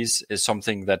UCFGs is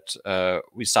something that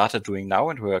we started doing now,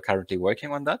 and we are currently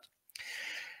working on that.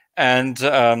 And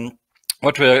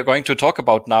what we're going to talk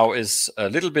about now is a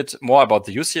little bit more about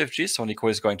the UCFGs. So Nico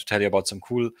is going to tell you about some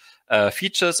cool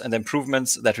features and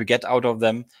improvements that we get out of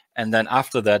them. And then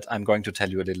after that, I'm going to tell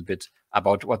you a little bit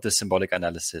about what the symbolic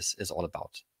analysis is all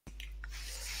about.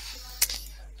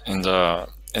 And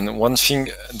one thing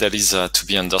that is to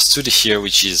be understood here,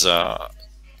 which is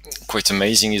quite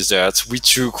amazing, is that we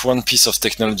took one piece of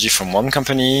technology from one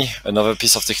company, another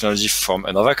piece of technology from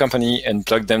another company, and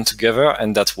plugged them together,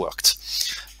 and that worked,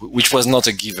 which was not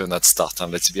a given at start,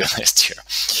 and let's be honest here.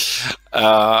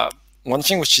 one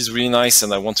thing which is really nice,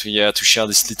 and I want to share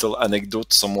this little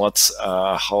anecdote somewhat,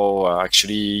 how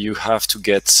actually you have to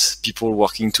get people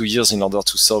working 2 years in order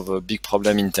to solve a big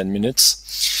problem in 10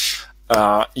 minutes,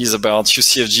 is about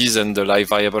UCFGs and the live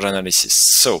variable analysis.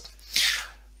 So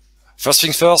first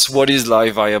thing first, what is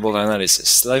live variable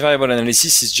analysis? Live variable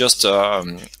analysis is just,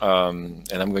 and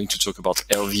I'm going to talk about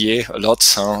LVA a lot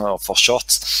for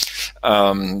short.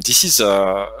 This is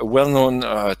a well-known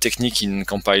technique in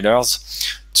compilers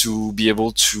to be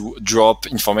able to drop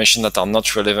information that are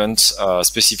not relevant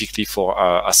specifically for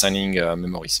assigning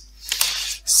memories.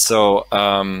 So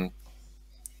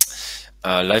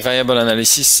live variable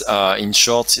analysis, in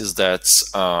short, is that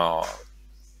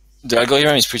the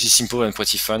algorithm is pretty simple and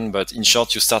pretty fun, but in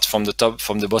short, you start from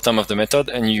the bottom of the method,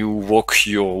 and you walk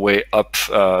your way up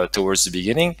towards the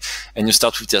beginning, and you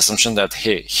start with the assumption that,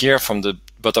 hey, here from the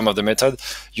bottom of the method,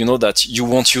 you know that you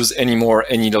won't use any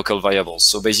local variables.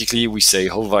 So basically, we say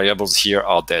all variables here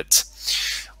are dead.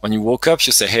 When you walk up,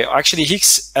 you say, hey, actually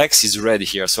x is red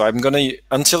here. So I'm gonna,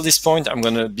 until this point, I'm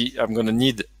gonna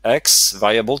need x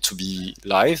variable to be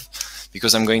live,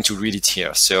 because I'm going to read it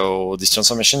here. So this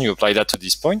transformation, you apply that to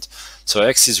this point. So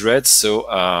x is red, so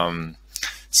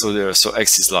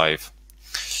x is live.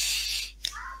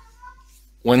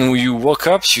 When you walk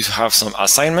up, you have some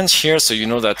assignments here, so you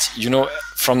know that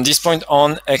from this point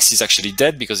on, x is actually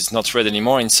dead because it's not red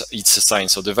anymore. It's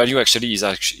assigned, so the value actually is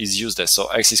useless. So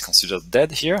x is considered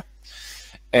dead here,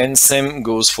 and same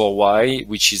goes for y,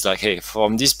 which is like, hey,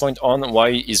 from this point on,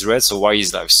 y is red, so y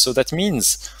is live. So that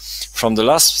means for the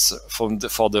last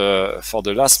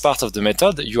part of the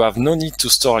method, you have no need to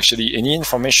store actually any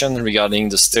information regarding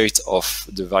the state of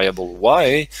the variable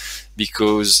y,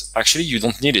 because actually you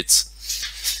don't need it.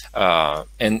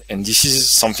 And this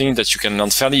is something that you can learn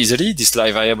fairly easily. This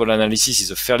live variable analysis is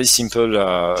a fairly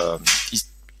simple,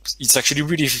 it's actually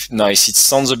really nice. It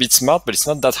sounds a bit smart, but it's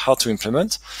not that hard to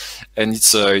implement, and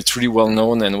it's really well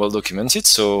known and well documented.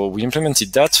 So we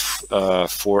implemented that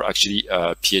for actually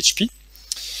PHP,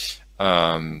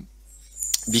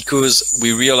 because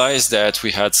we realized that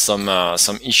we had some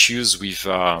issues with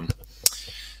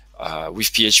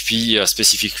PHP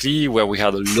specifically, where we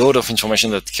had a lot of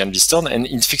information that can be stored, and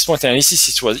in fixed point analysis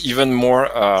it was even more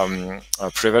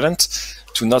prevalent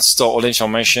to not store all the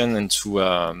information and to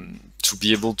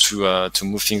be able to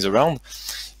move things around,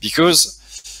 because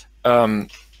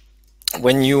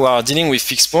when you are dealing with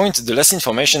fixed point, the less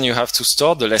information you have to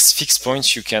store, the less fixed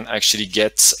points you can actually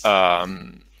get,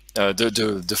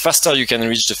 the faster you can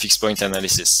reach the fixed point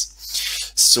analysis.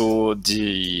 So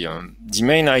the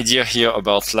main idea here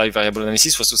about live variable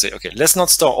analysis was to say, okay, let's not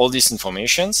store all these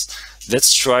informations.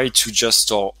 Let's try to just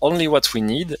store only what we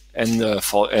need, and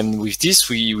with this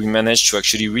we managed to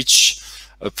actually reach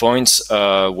a point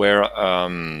where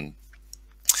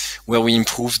we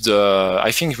improved.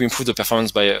 I think we improved the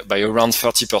performance by around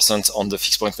 30% on the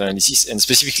fixed point analysis, and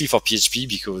specifically for PHP,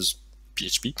 because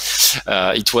PHP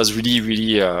it was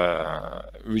really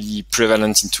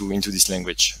prevalent into this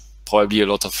language. Probably a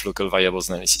lot of local variables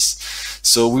analysis.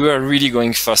 So we were really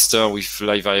going faster with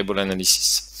live variable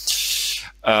analysis.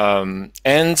 And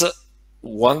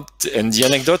the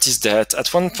anecdote is that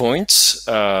at one point,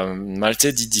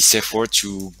 Malte did this effort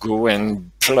to go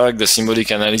and plug the symbolic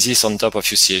analysis on top of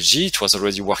UCFG. It was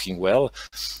already working well,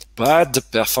 but the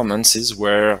performances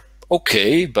were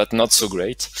okay, but not so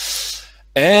great.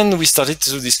 And we started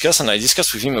to discuss, and I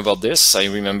discussed with him about this. I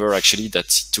remember actually that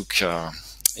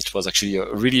it was actually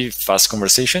a really fast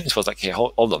conversation. It was like, hey,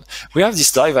 hold on. We have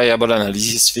this live variable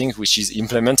analysis thing which is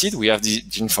implemented. We have the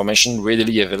information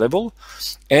readily available,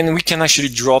 and we can actually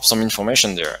drop some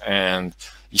information there. And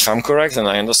if I'm correct and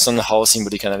I understand how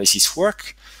symbolic analysis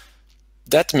work,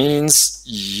 that means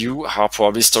you are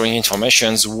probably storing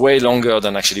information way longer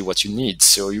than actually what you need.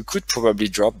 So you could probably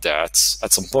drop that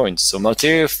at some point. So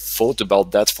Malte thought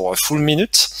about that for a full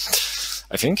minute,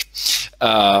 I think,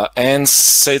 and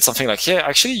said something like, yeah,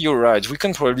 actually, you're right. We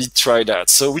can probably try that.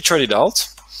 So we tried it out,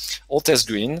 all test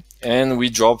green, and we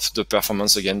dropped the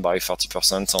performance again by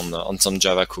 30% on some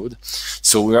Java code.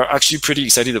 So we are actually pretty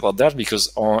excited about that,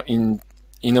 because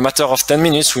in a matter of 10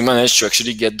 minutes, we managed to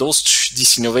actually get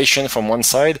this innovation from one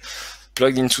side,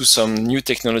 plugged into some new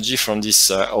technology from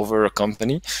this other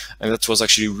company. And that was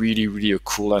actually really a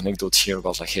cool anecdote here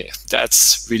about like, hey,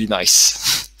 that's really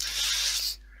nice.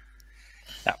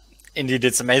 Indeed,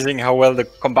 it's amazing how well the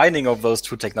combining of those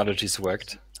two technologies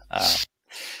worked.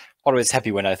 Always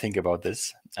happy when I think about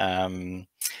this.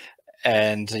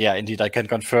 And yeah, indeed, I can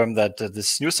confirm that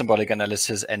this new symbolic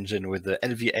analysis engine with the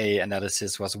LVA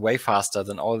analysis was way faster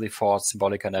than all the 4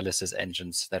 symbolic analysis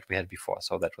engines that we had before.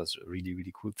 So that was a really,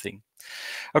 really cool thing.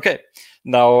 Okay,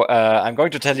 now I'm going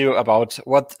to tell you about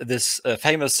what this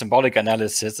famous symbolic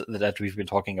analysis that we've been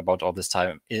talking about all this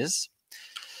time is.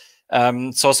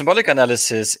 So symbolic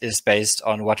analysis is based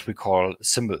on what we call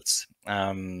symbols.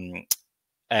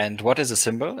 And what is a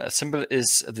symbol? A symbol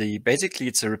is basically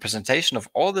it's a representation of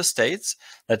all the states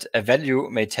that a value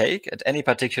may take at any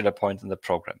particular point in the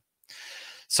program.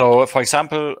 So for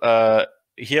example,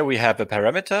 here we have a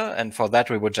parameter, and for that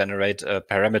we would generate a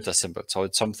parameter symbol. So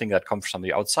it's something that comes from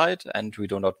the outside, and we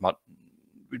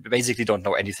basically don't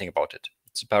know anything about it.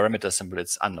 It's a parameter symbol,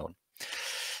 it's unknown.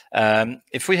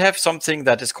 If we have something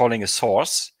that is calling a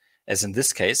source, as in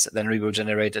this case, then we will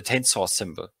generate a taint source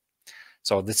symbol.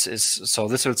 So this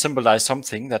will symbolize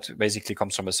something that basically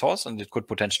comes from a source, and it could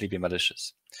potentially be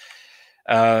malicious.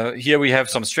 Here we have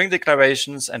some string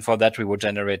declarations, and for that we would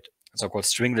generate so-called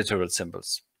string literal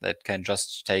symbols that can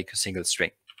just take a single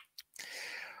string.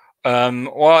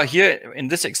 Or here in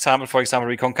this example, for example,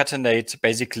 we concatenate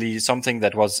basically something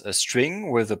that was a string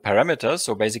with a parameter.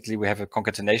 So basically we have a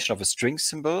concatenation of a string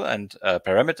symbol and a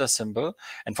parameter symbol,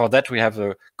 and for that we have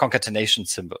a concatenation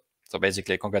symbol. So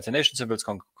basically, concatenation symbols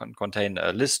contain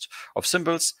a list of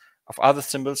symbols, of other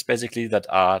symbols, basically, that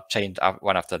are chained up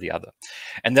one after the other.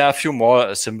 And there are a few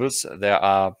more symbols. There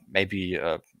are maybe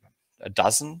a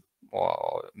dozen,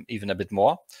 or even a bit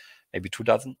more, maybe 2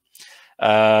 dozen.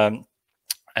 And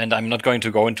I'm not going to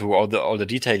go into all the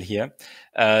detail here.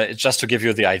 It's just to give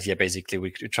you the idea. Basically,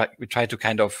 we try to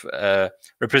kind of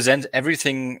represent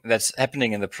everything that's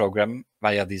happening in the program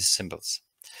via these symbols.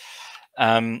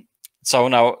 So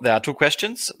now there are 2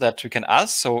 questions that we can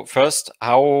ask. So first,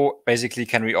 how basically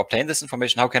can we obtain this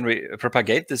information? How can we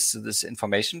propagate this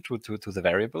information to the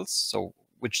variables? So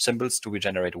which symbols do we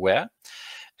generate where?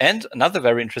 And another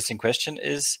very interesting question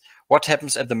is what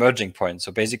happens at the merging point?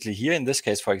 So basically here in this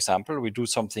case, for example, we do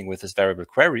something with this variable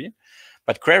query,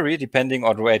 but query, depending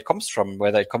on where it comes from,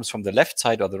 whether it comes from the left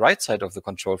side or the right side of the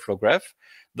control flow graph,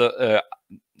 there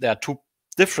are 2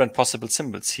 different possible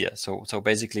symbols here. So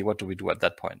basically what do we do at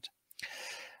that point?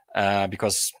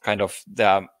 Because kind of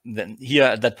here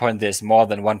at that point there's more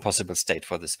than one possible state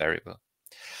for this variable,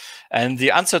 and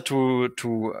the answer to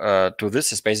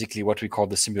this is basically what we call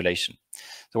the simulation.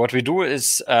 So what we do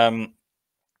is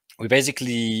we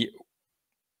basically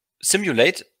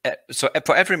simulate. So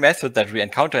for every method that we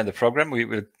encounter in the program, we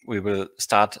will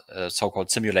start a so-called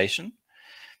simulation,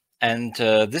 and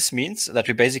this means that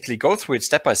we basically go through it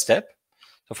step by step.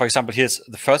 So for example, here's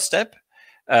the first step.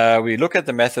 We look at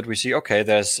the method, we see, okay,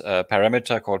 there's a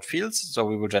parameter called fields, so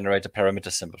we will generate a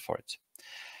parameter symbol for it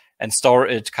and store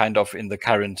it kind of in the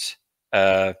current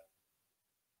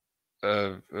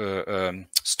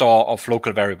store of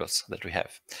local variables that we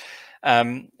have.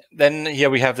 Then here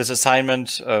we have this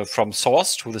assignment from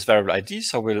source to this variable ID,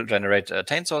 so we'll generate a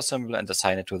taint source symbol and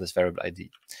assign it to this variable ID.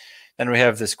 Then we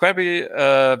have this query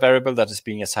variable that is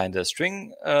being assigned a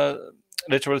string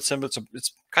literal symbol, so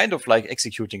it's kind of like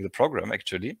executing the program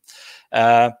actually.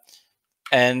 And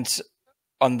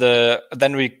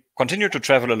then we continue to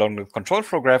travel along the control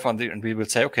flow graph and we will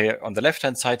say, okay, on the left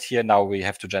hand side here, now we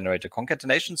have to generate a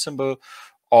concatenation symbol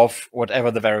of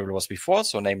whatever the variable was before,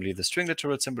 so namely the string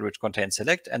literal symbol which contains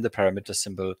select and the parameter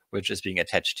symbol which is being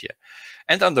attached here.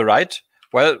 And on the right,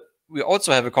 well, we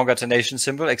also have a concatenation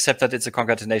symbol, except that it's a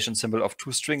concatenation symbol of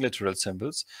 2 string literal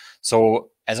symbols. So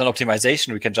as an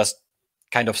optimization, we can just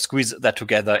kind of squeeze that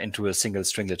together into a single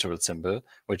string literal symbol,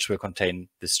 which will contain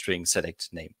the string select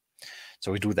name.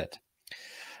 So we do that.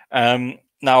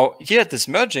 Now here at this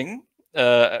merging,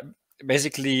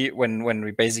 basically when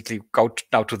we basically go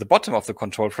now to the bottom of the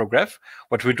control flow graph,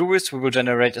 what we do is we will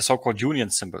generate a so-called union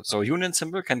symbol. So a union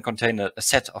symbol can contain a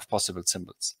set of possible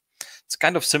symbols. It's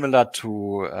kind of similar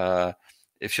to,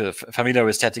 if you're familiar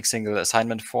with static single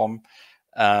assignment form,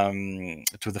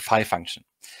 to the phi function.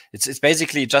 It's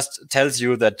basically just tells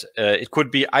you that it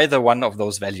could be either one of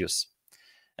those values.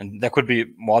 And there could be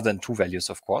more than 2 values,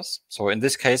 of course. So in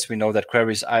this case, we know that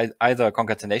query is either a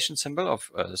concatenation symbol of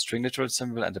a string literal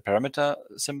symbol and a parameter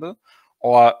symbol,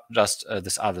 or just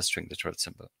this other string literal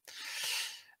symbol.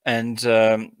 And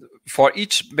for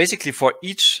each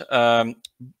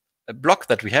block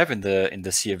that we have in the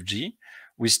CFG,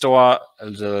 we store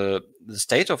the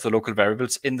state of the local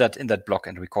variables in that block,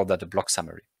 and we call that a block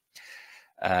summary.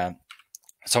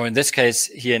 So in this case,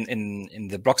 here in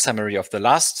the block summary of the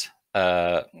last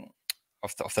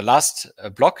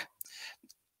block,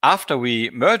 after we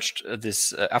merged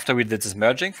this, after we did this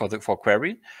merging for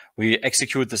query, we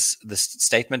execute this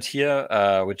statement here,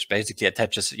 which basically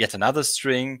attaches yet another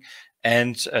string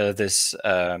and this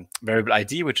variable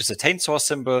ID, which is a taint source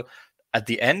symbol at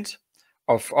the end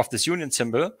of this union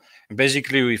symbol. And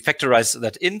basically we factorize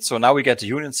that in. So now we get a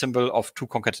union symbol of two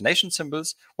concatenation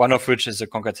symbols, one of which is a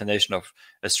concatenation of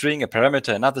a string, a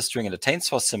parameter, another string, and a taint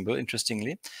source symbol,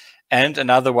 interestingly. And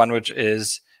another one, which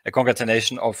is a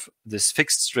concatenation of this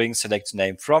fixed string select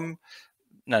name from,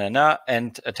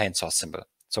 and a taint source symbol.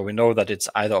 So we know that it's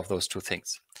either of those two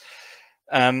things.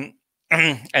 And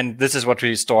this is what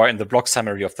we store in the block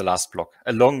summary of the last block,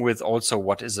 along with also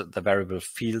what is the variable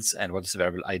fields and what is the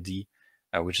variable ID,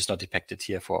 which is not depicted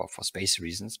here for space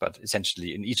reasons. But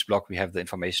essentially, in each block, we have the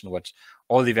information what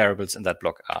all the variables in that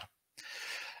block are.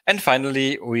 And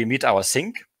finally, we meet our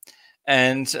sink.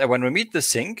 And when we meet the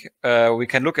sink, we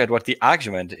can look at what the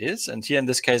argument is. And here in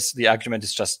this case, the argument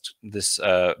is just this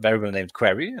variable named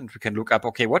query. And we can look up,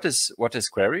 okay, what is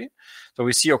query? So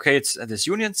we see, okay, it's this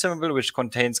union symbol, which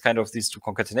contains kind of these two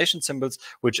concatenation symbols,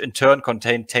 which in turn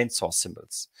contain taint source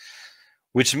symbols,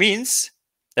 which means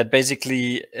that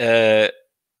basically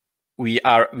we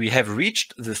have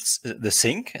reached the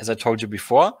sink, as I told you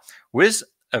before, with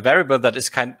a variable that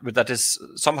is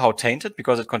somehow tainted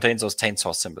because it contains those taint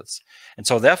source symbols. And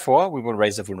so therefore we will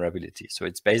raise a vulnerability. So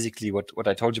it's basically what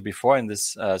I told you before in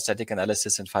this static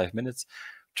analysis in 5 minutes,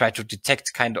 try to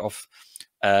detect kind of,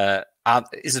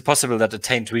 is it possible that a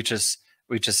taint reaches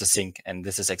a sink? And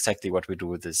this is exactly what we do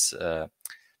with this,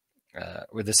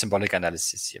 with the symbolic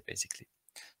analysis here, basically.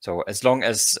 So as long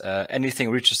as anything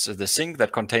reaches the sink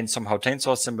that contains somehow taint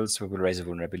source symbols, we will raise a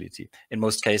vulnerability. In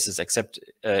most cases, except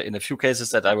in a few cases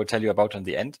that I will tell you about in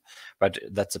the end, but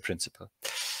that's the principle.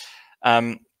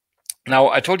 Now,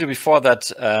 I told you before that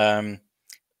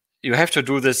you have to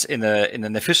do this in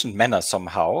an efficient manner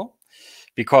somehow,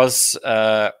 because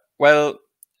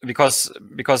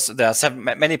because there are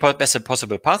many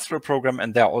possible paths to a program,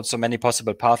 and there are also many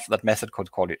possible paths that methods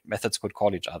could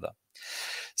call each other.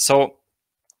 So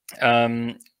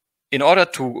in order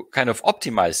to kind of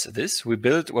optimize this, we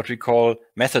build what we call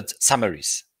method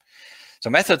summaries. So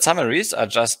method summaries are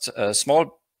just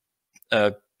small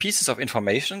pieces of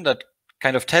information that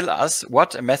kind of tell us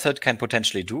what a method can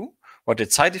potentially do, what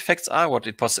its side effects are, what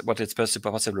its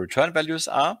possible return values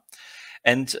are.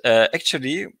 And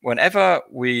actually, whenever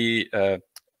we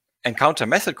encounter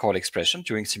method call expression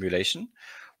during simulation,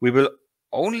 we will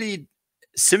only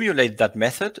simulate that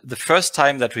method the first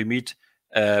time that we meet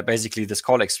basically this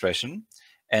call expression,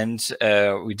 and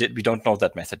we don't know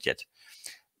that method yet.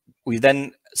 We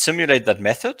then simulate that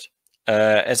method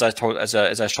as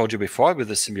I showed you before with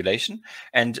the simulation,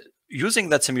 and using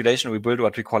that simulation we build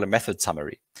what we call a method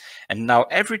summary. And now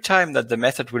every time that the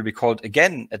method will be called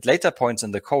again at later points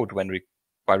in the code while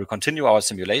we continue our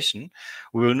simulation,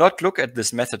 we will not look at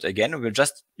this method again. We will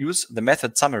just use the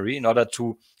method summary in order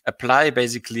to apply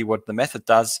basically what the method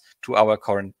does to our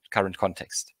current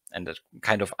context, and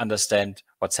kind of understand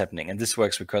what's happening. And this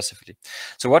works recursively.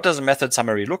 So what does a method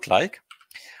summary look like?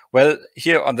 Well,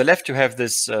 here on the left, you have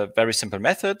this very simple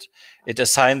method. It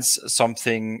assigns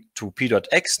something to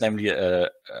p.x, namely a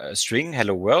string,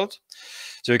 hello world.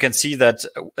 So you can see that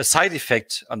a side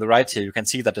effect on the right here, you can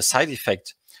see that the side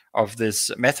effect of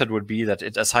this method would be that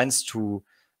it assigns to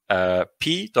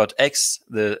p.x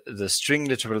the string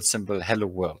literal symbol hello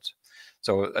world.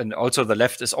 So, and also the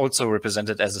left is also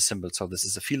represented as a symbol. So this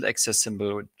is a field access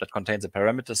symbol that contains a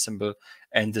parameter symbol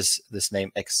and this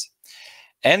name x.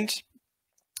 And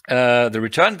the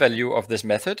return value of this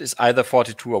method is either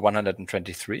 42 or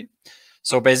 123.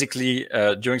 So basically,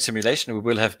 during simulation, we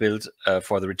will have built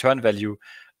for the return value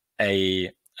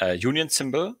a union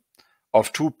symbol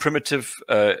of two primitive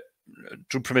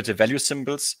value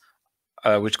symbols,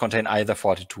 which contain either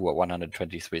 42 or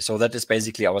 123. So that is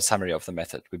basically our summary of the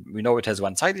method. We know it has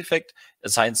one side effect,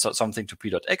 assigns something to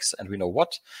p.x, and we know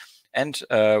what, and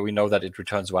we know that it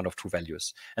returns one of two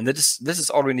values. And this is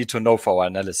all we need to know for our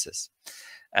analysis.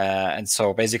 And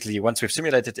so basically, once we've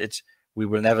simulated it, we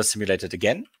will never simulate it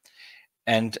again.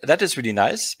 And that is really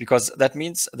nice, because that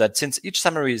means that since each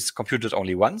summary is computed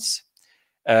only once,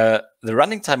 the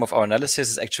running time of our analysis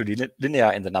is actually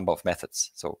linear in the number of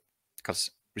methods. So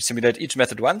because we simulate each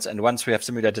method once, and once we have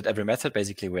simulated every method,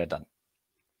 basically we are done.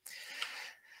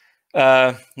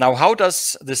 Now, how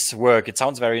does this work? It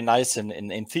sounds very nice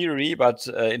in theory, but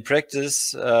in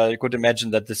practice, you could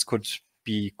imagine that this could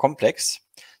be complex.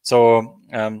 So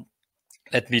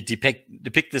let me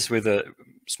depict this with a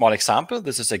small example.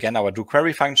 This is again our do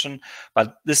query function,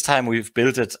 but this time we've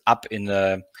built it up in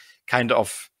a kind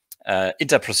of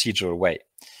interprocedural way.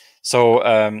 So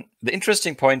the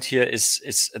interesting point here is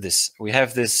this. We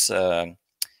have this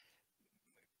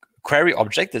query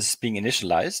object that is being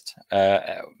initialized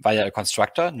via a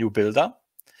constructor, new builder.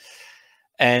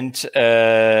 And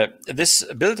this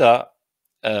builder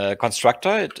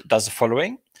constructor, it does the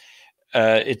following.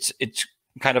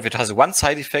 It has one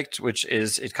side effect, which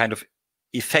is it kind of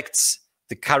affects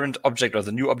the current object or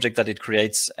the new object that it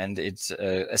creates, and it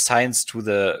assigns to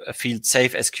the field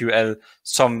save SQL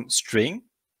some string.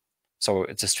 So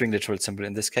it's a string literal symbol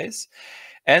in this case.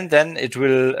 And then it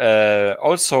will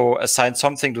also assign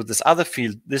something to this other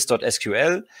field,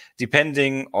 this.sql,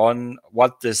 depending on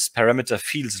what this parameter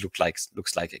fields looks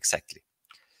like exactly.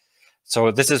 So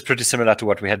this is pretty similar to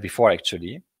what we had before,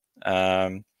 actually.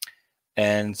 And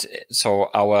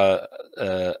so our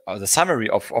the summary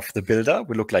of the builder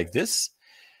will look like this.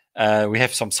 We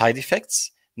have some side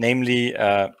effects, namely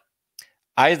we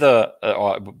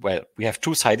have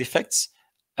two side effects.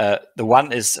 The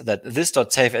one is that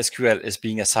this.save SQL is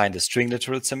being assigned a string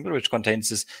literal symbol, which contains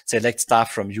this select star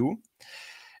from you.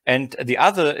 And the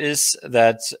other is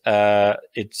that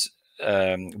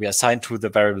we assign to the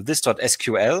variable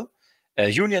this.sql a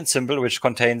union symbol, which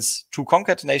contains two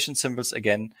concatenation symbols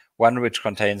again, one which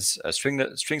contains a string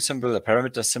symbol, a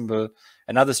parameter symbol,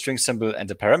 another string symbol, and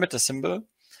a parameter symbol.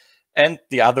 And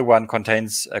the other one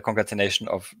contains a concatenation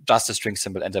of just a string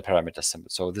symbol and a parameter symbol.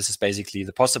 So this is basically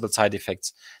the possible side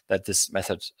effects that this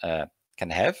method can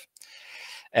have.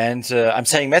 And I'm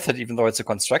saying method even though it's a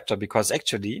constructor, because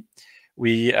actually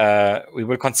we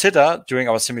will consider during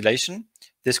our simulation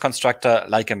this constructor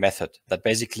like a method that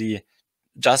basically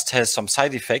just has some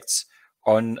side effects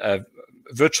on a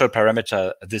virtual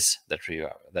parameter this that we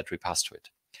pass to it.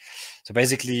 So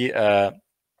basically,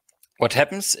 what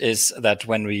happens is that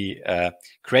when we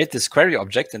create this query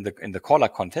object in the caller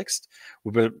context,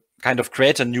 we will kind of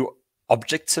create a new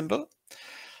object symbol,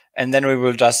 and then we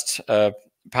will just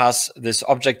pass this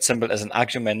object symbol as an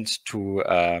argument to,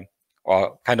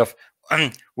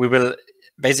 we will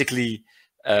basically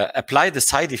apply the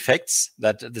side effects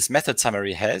that this method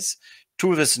summary has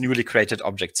to this newly created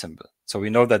object symbol. So we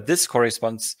know that this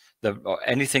corresponds,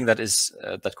 anything that is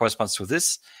that corresponds to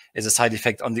this is a side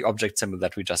effect on the object symbol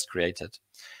that we just created.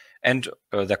 And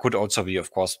there could also be,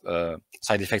 of course,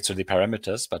 side effects to the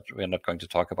parameters, but we're not going to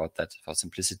talk about that for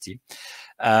simplicity.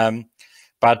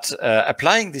 But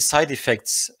applying the side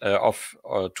effects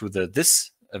to the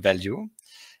this value,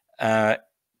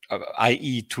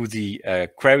 i.e. to the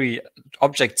query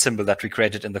object symbol that we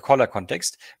created in the caller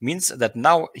context, means that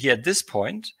now here at this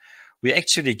point, we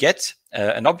actually get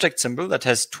an object symbol that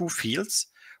has two fields,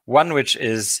 one which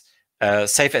is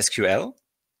save SQL,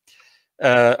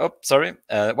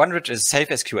 one which is save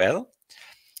SQL,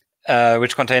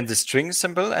 which contains the string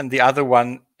symbol, and the other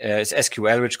one is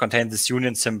SQL, which contains this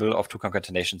union symbol of two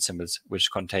concatenation symbols, which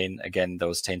contain, again,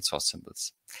 those SonarSource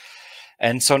symbols.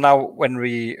 And so now when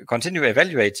we continue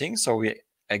evaluating, so we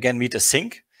again meet a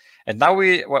sink, and now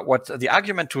what the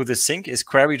argument to this sink is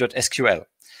query.sql.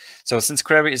 So since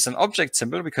query is an object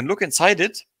symbol, we can look inside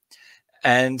it,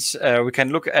 and we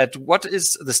can look at what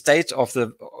is the state of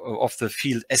the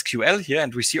field SQL here,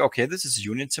 and we see, okay, this is a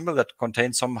union symbol that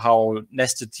contains somehow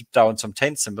nested deep down some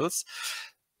taint symbols,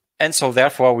 and so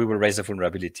therefore we will raise a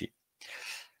vulnerability.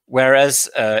 Whereas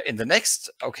in the next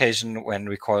occasion, when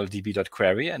we call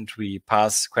db.query and we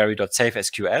pass query.save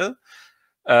SQL,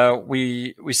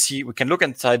 we can look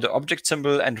inside the object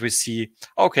symbol and we see,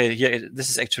 okay, here this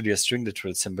is actually a string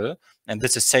literal symbol, and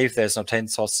this is safe. There's no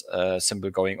SonarSource symbol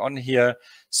going on here,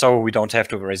 so we don't have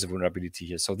to raise a vulnerability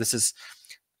here. So this is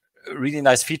a really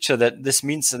nice feature. That this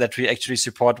means that we actually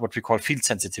support what we call field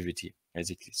sensitivity,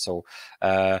 basically. So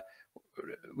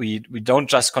we don't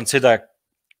just consider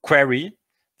query,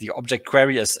 the object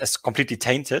query, as completely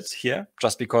tainted here,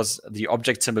 just because the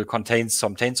object symbol contains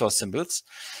some SonarSource symbols,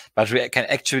 but we can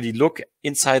actually look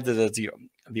inside the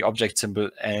object symbol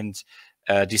and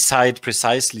decide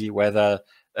precisely whether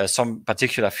some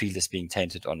particular field is being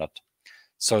tainted or not.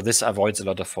 So this avoids a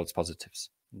lot of false positives.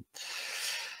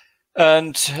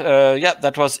 And yeah,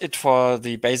 that was it for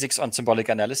the basics on symbolic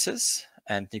analysis.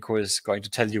 And Nico is going to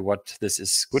tell you what this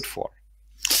is good for.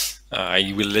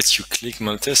 I will let you click,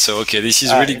 Malte. So, okay, this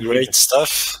is really great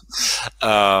stuff.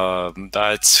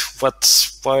 But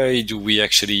why do we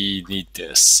actually need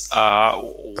this?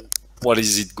 What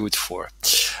is it good for?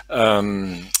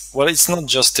 Well, it's not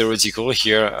just theoretical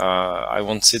here. I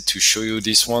wanted to show you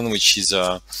this one, which is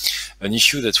an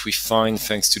issue that we find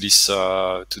thanks to this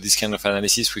kind of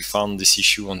analysis. We found this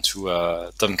issue onto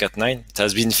Tomcat 9. It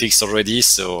has been fixed already,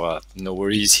 so no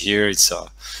worries here. It's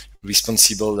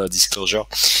responsible disclosure.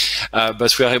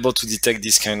 But we are able to detect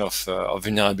this kind of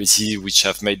vulnerability which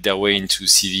have made their way into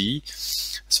CVE,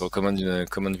 so common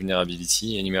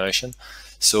vulnerability enumeration.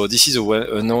 So this is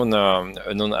a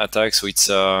known attack. So it's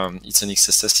an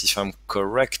XSS, if I'm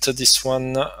correct, this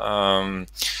one,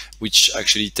 which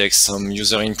actually takes some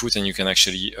user input, and you can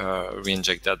actually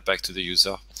re-inject that back to the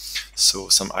user. So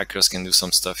some hackers can do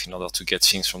some stuff in order to get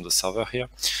things from the server here.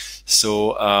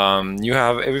 So you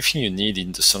have everything you need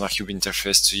in the SonarQube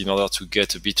interface in order to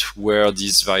get a bit where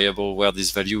this value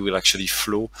will actually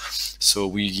flow. So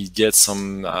we get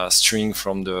some string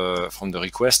from the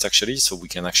request actually, so we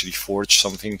can actually forge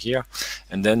something here,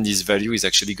 and then this value is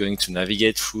actually going to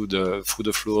navigate through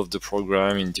the flow of the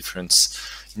program in different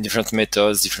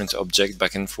methods, different objects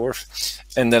back and forth,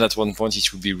 and then at one point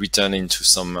it will be written into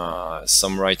some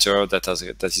writer that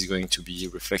is going to be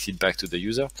reflected back to the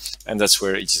user, and that's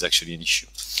where it is actually an issue.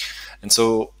 And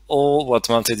so all what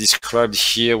Malte described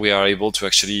here, we are able to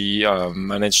actually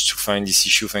manage to find this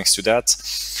issue thanks to that,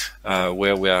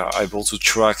 where we are able to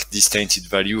track this tainted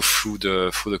value through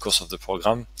the course of the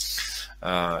program.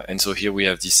 And so here we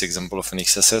have this example of an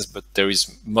XSS, but there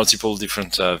is multiple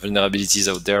different vulnerabilities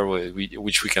out there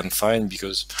which we can find,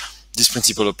 because this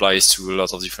principle applies to a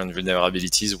lot of different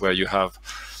vulnerabilities where you have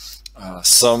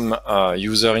some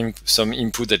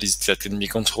input that can be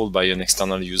controlled by an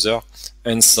external user,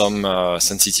 and some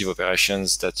sensitive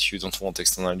operations that you don't want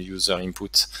external user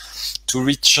input to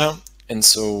reach. And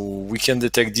so we can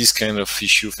detect this kind of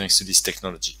issue thanks to this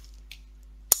technology.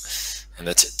 And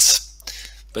that's it.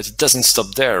 But it doesn't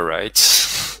stop there, right?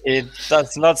 It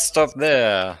does not stop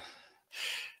there.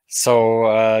 So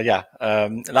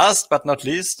last but not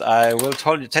least, I will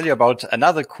tell you about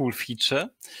another cool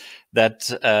feature that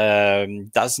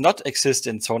does not exist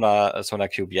in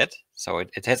SonarQube yet. So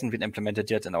it hasn't been implemented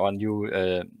yet in our new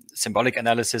symbolic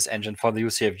analysis engine for the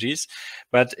UCFGs,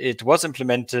 but it was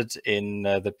implemented in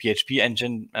the PHP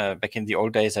engine back in the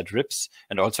old days at RIPS,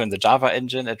 and also in the Java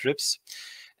engine at RIPS.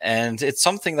 And it's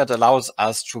something that allows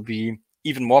us to be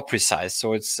even more precise.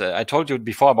 So it's I told you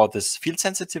before about this field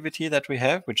sensitivity that we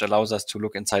have, which allows us to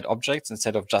look inside objects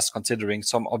instead of just considering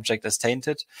some object as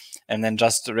tainted and then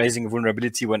just raising a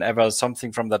vulnerability whenever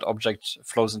something from that object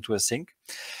flows into a sink.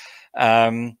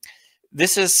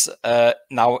 This is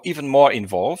now even more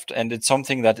involved, and it's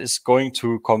something that is going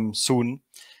to come soon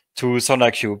to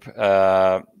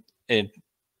SonarQube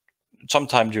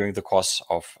sometime during the course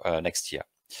of next year.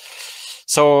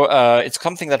 So it's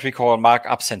something that we call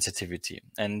markup sensitivity.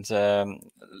 And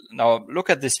now look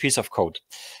at this piece of code.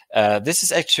 This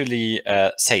is actually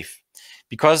safe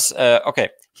because, okay,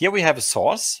 here we have a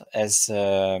source, as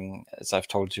I've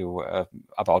told you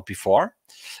about before.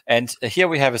 And here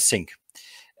we have a sink.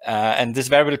 And this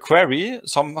variable query,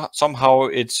 somehow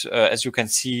it, as you can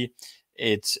see,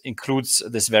 it includes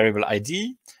this variable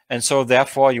ID. And so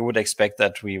therefore you would expect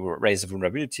that we will raise a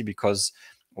vulnerability because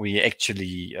we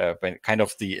actually kind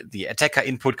of the attacker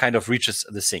input kind of reaches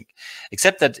the sink.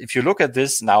 Except that if you look at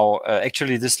this now,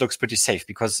 actually this looks pretty safe,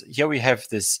 because here we have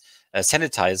this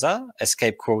sanitizer,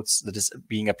 escape quotes, that is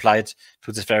being applied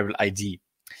to this variable ID.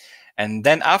 And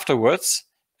then afterwards,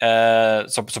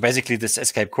 so basically this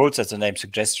escape quotes, as the name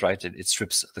suggests, right, it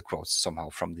strips the quotes somehow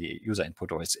from the user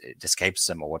input, or it escapes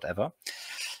them or whatever.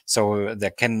 So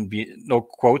there can be no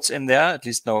quotes in there, at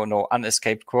least no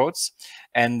unescaped quotes.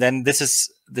 And then this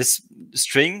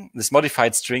string, this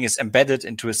modified string, is embedded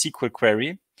into a SQL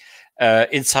query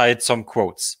inside some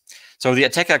quotes. So the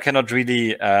attacker cannot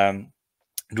really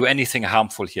do anything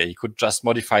harmful here. He could just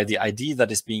modify the ID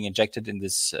that is being injected in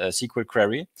this SQL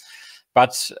query,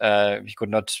 but he could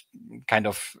not kind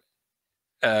of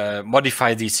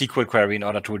modify the SQL query in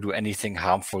order to do anything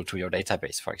harmful to your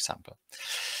database, for example.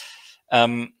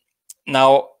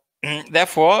 Now,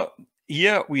 therefore,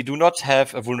 here we do not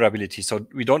have a vulnerability. So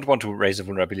we don't want to raise a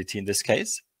vulnerability in this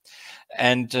case.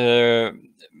 And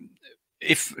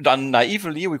if done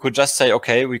naively, we could just say,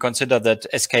 okay, we consider that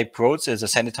escape quotes is a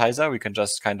sanitizer. We can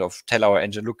just kind of tell our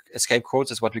engine, look, escape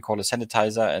quotes is what we call a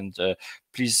sanitizer. And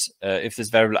please, if this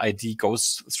variable ID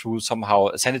goes through somehow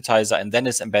a sanitizer and then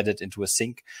is embedded into a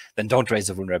sink, then don't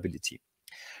raise a vulnerability,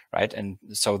 right? And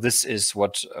so this is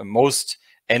what most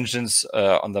engines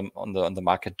on the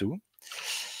market do.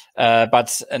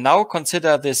 But now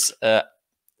consider this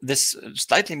this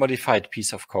slightly modified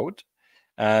piece of code.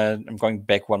 I'm going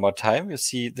back one more time. You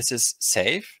see, this is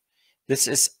safe. This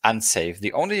is unsafe.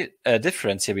 The only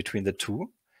difference here between the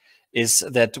two is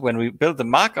that when we build the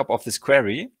markup of this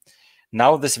query,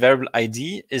 now this variable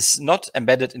ID is not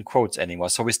embedded in quotes anymore.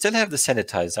 So we still have the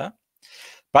sanitizer,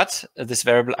 but this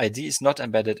variable ID is not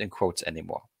embedded in quotes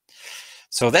anymore.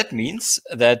 So that means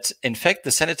that, in fact, the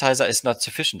sanitizer is not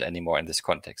sufficient anymore in this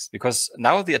context, because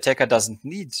now the attacker doesn't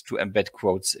need to embed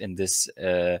quotes in this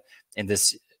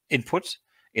input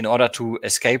in order to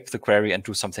escape the query and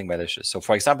do something malicious. So,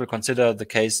 for example, consider the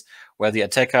case where the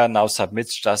attacker now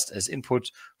submits just as input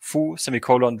foo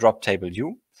semicolon drop table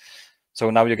u. So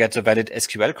now you get a valid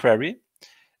SQL query,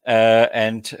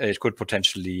 and it could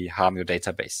potentially harm your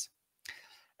database.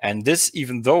 And this,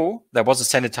 even though there was a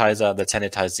sanitizer that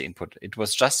sanitized the input, it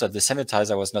was just that the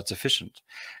sanitizer was not sufficient.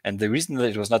 And the reason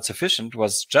that it was not sufficient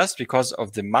was just because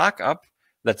of the markup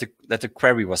that the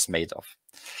query was made of.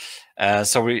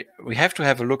 So we have to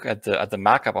have a look at the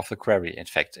markup of the query. In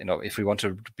fact, if we want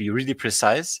to be really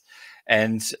precise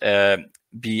and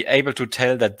be able to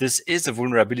tell that this is a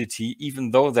vulnerability,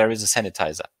 even though there is a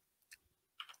sanitizer.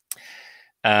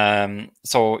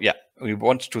 So yeah, we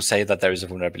want to say that there is a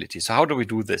vulnerability. So how do we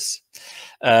do this?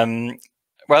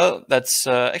 Well, that's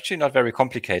actually not very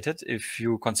complicated if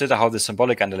you consider how the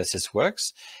symbolic analysis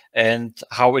works and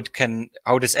how it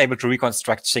is able to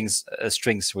reconstruct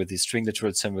strings with these string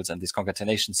literal symbols and these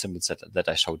concatenation symbols that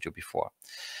I showed you before.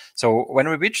 So when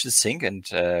we reach the sink and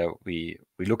we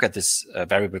look at this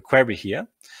variable query here,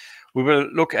 we will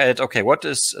look at, okay, what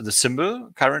is the symbol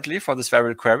currently for this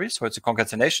variable query? So it's a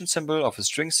concatenation symbol of a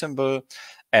string symbol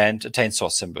and a taint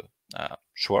source symbol.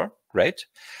 Sure, great.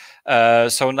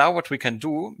 So now what we can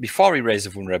do before we raise a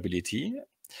vulnerability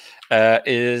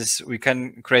is we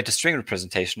can create a string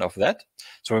representation of that.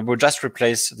 So we will just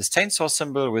replace this taint source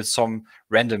symbol with some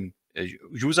random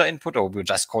user input, or we'll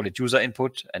just call it user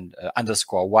input and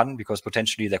 _1, because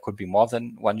potentially there could be more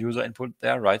than one user input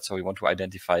there, right? So we want to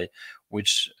identify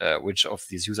which of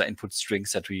these user input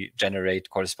strings that we generate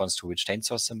corresponds to which taint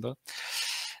source symbol.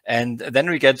 And then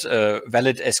we get a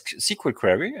valid SQL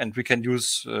query, and we can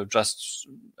use just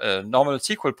a normal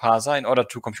SQL parser in order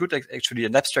to compute actually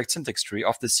an abstract syntax tree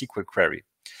of the SQL query,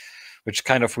 which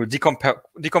kind of will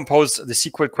decompose the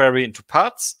SQL query into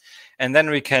parts. And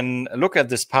then we can look at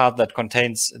this part that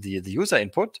contains the user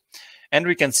input, and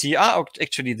we can see,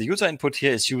 actually the user input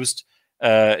here is used,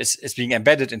 is being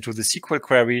embedded into the SQL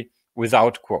query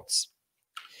without quotes.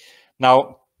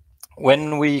 Now,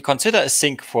 when we consider a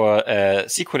sink for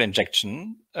SQL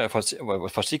injection, for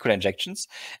SQL injections,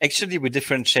 actually we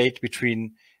differentiate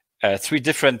between 3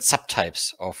 different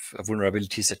subtypes of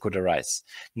vulnerabilities that could arise,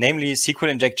 namely SQL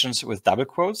injections with double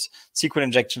quotes, SQL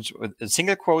injections with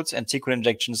single quotes, and SQL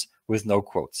injections with no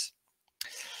quotes.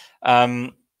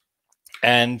 When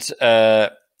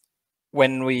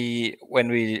we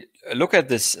look at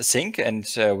this sink and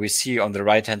we see on the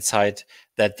right-hand side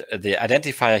that the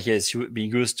identifier here is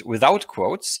being used without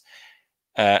quotes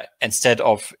instead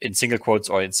of in single quotes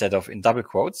or instead of in double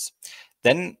quotes,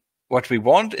 then what we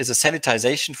want is a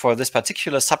sanitization for this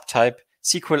particular subtype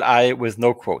SQLi with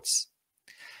no quotes.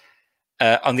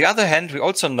 On the other hand, we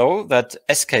also know that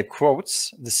escape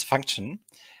quotes, this function,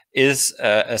 is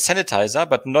a sanitizer,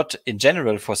 but not in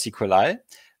general for SQLi,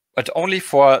 but only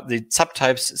for the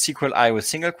subtypes SQLi with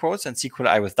single quotes and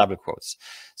SQLi with double quotes.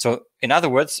 So in other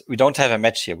words, we don't have a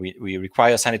match here. We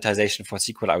require sanitization for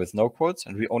SQLi with no quotes,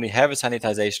 and we only have a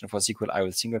sanitization for SQLi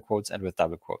with single quotes and with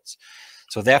double quotes.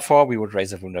 So therefore, we would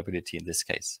raise a vulnerability in this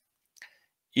case,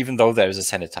 even though there is a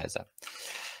sanitizer,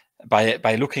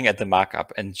 by looking at the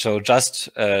markup. And so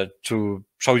just to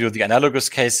show you the analogous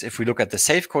case, if we look at the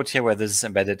safe code here, where this is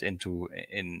embedded into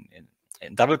in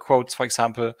double quotes, for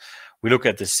example, we look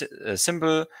at this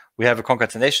symbol. We have a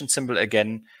concatenation symbol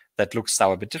again that looks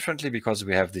now a bit differently because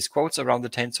we have these quotes around the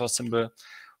taint source symbol.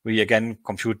 We again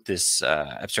compute this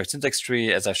abstract syntax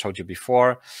tree as I showed you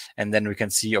before. And then we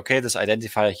can see, okay, this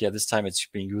identifier here, this time it's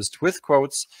being used with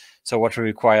quotes. So what we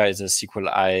require is a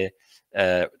SQLi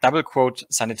double quote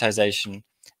sanitization.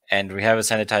 And we have a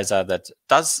sanitizer that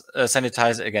does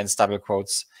sanitize against double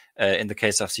quotes in the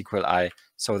case of SQLi.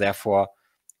 So therefore,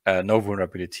 no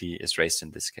vulnerability is raised in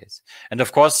this case. And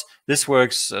of course, this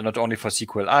works not only for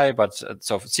SQLi, but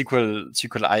so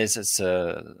SQLi is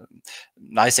a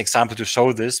nice example to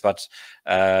show this, but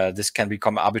this can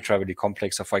become arbitrarily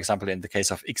complex. So for example, in the case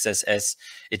of XSS,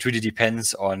 it really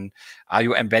depends on, are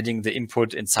you embedding the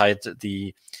input inside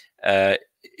the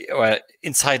or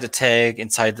inside a tag,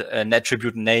 inside an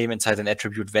attribute name, inside an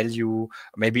attribute value,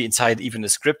 maybe inside even a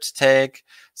script tag.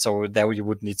 So there you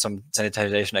would need some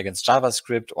sanitization against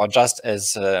JavaScript, or just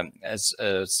as a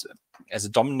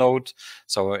DOM node.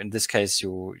 So in this case,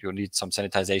 you need some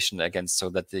sanitization against, so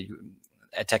that the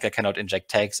attacker cannot inject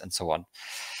tags and so on.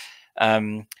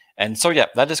 And so yeah,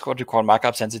 that is what we call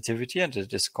markup sensitivity, and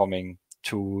it is coming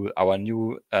to our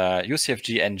new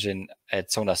UCFG engine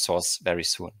at SonarSource very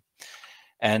soon.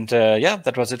 And yeah,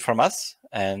 that was it from us.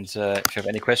 And if you have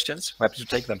any questions, we're happy to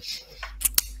take them.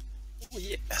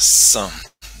 Yes,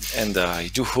 and I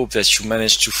do hope that you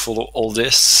managed to follow all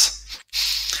this.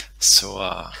 So,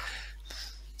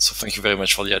 so thank you very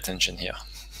much for the attention here.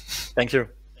 Thank you.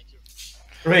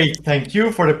 Great, thank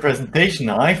you for the presentation.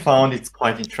 I found it's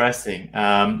quite interesting.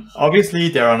 Obviously,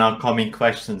 there are now coming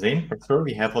questions in, for sure.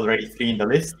 We have already 3 in the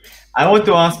list. I want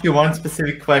to ask you one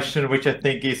specific question, which I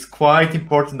think is quite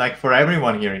important, like for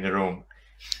everyone here in the room.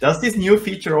 Does this new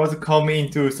feature also come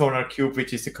into SonarQube,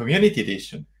 which is the community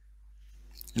edition?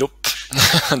 Nope.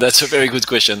 That's a very good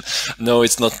question. No,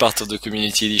 it's not part of the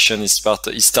community edition. It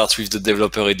starts with the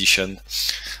developer edition.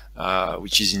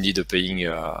 Which is indeed a paying.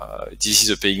 This is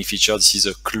a paying feature. This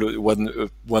is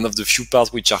one of the few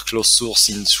parts which are closed source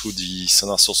into the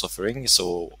SonarSource offering.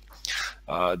 So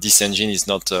this engine is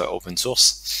not open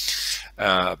source,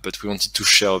 but we wanted to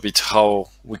share a bit how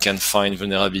we can find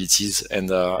vulnerabilities,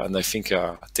 and I think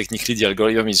technically the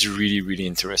algorithm is really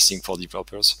interesting for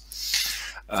developers.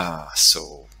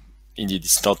 So indeed,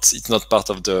 it's not part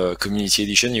of the community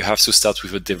edition. You have to start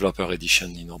with a developer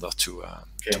edition in order to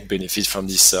benefit from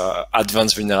this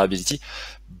advanced vulnerability.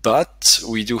 But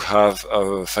we do have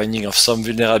a finding of some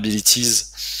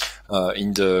vulnerabilities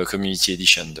in the community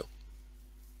edition, though.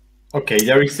 Okay,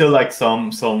 there is still like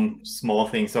some small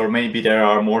things, or maybe there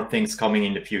are more things coming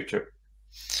in the future.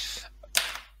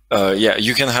 Yeah,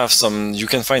 you can have some. You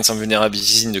can find some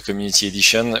vulnerabilities in the community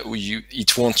edition.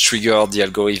 It won't trigger the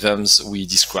algorithms we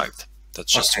described.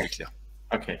 That's just to be clear.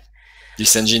 Okay.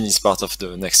 This engine is part of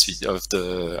the next video of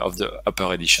the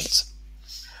upper editions.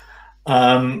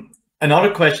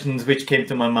 Another question which came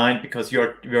to my mind, because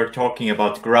you're talking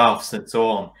about graphs and so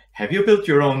on. Have you built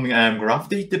your own graph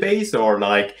database, or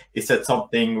like is that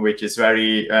something which is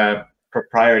very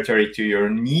proprietary to your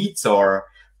needs, or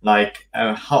like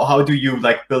how do you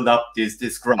like build up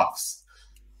these graphs?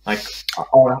 Like,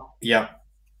 yeah.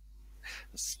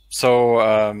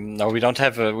 So no, we don't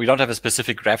have a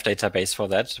specific graph database for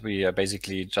that. We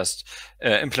basically just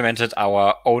implemented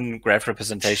our own graph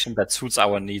representation that suits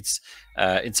our needs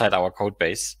inside our code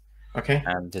base. Okay.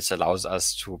 And this allows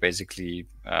us to basically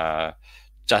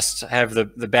just have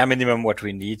the bare minimum what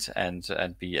we need and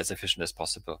be as efficient as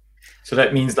possible. So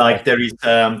that means like there is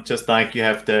just like you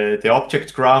have the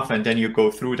object graph, and then you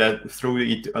go through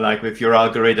it like with your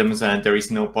algorithms, and there is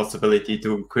no possibility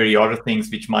to query other things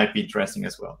which might be interesting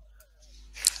as well.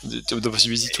 The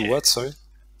possibility to what? Sorry.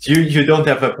 You don't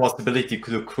have a possibility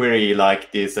to query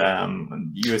like this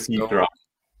USE graph.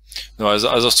 No, as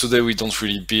of today, we don't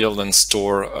really build and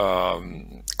store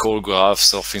call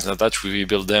graphs or things like that. We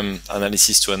build them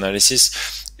analysis to analysis.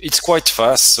 It's quite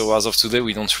fast, so as of today,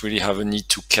 we don't really have a need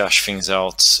to cache things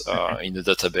out in the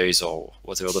database or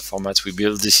whatever the format. We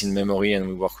build this in memory, and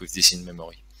we work with this in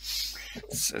memory.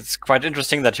 It's quite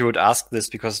interesting that you would ask this,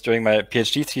 because during my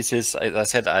PhD thesis, as I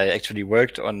said, I actually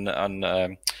worked on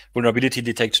vulnerability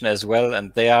detection as well.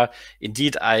 And there,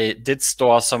 indeed, I did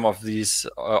store some of these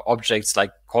objects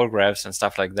like call graphs and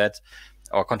stuff like that,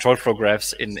 or control flow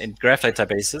graphs in graph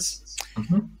databases.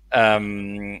 Mm-hmm.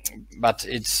 But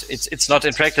it's not,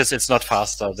 in practice, it's not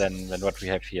faster than what we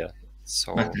have here.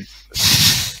 So at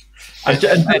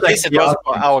least it was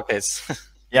for our case.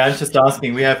 Yeah, I'm just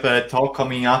asking. We have a talk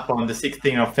coming up on the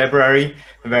 16th of February,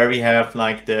 where we have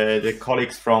like the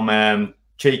colleagues from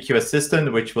JQ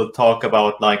Assistant, which will talk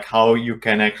about like how you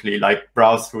can actually like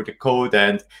browse through the code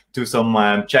and do some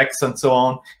checks and so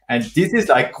on. And this is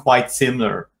like quite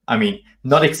similar. I mean,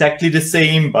 not exactly the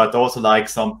same, but also like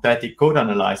some static code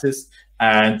analysis,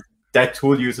 and that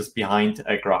tool uses behind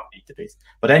a graph database.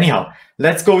 But anyhow,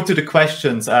 let's go to the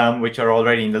questions which are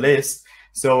already in the list.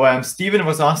 So Stephen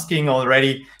was asking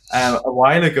already a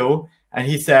while ago, and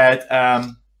he said,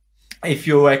 if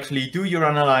you actually do your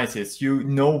analysis, you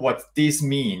know what this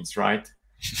means, right?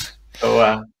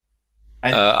 So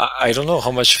I don't know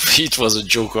how much it was a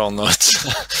joke or not.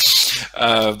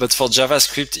 But for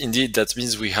JavaScript, indeed, that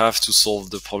means we have to solve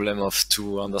the problem of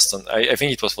to understand. I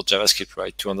think it was for JavaScript,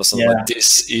 right? To understand what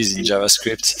this is in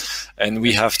JavaScript, and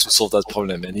we have to solve that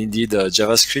problem. And indeed,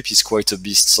 JavaScript is quite a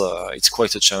beast. It's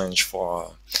quite a challenge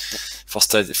for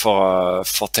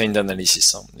tained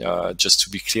analysis. Just to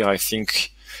be clear, I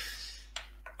think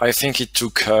it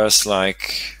took us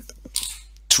like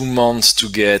 2 months to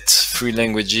get 2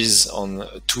 languages on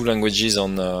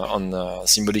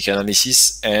symbolic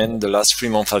analysis, and the last 3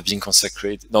 months have been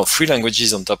consecrated. No, 3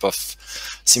 languages on top of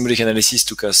symbolic analysis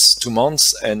took us 2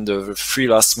 months, and the 3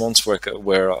 last months were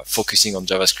focusing on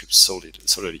JavaScript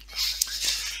solely.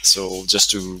 So just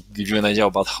to give you an idea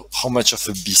about how much of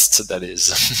a beast that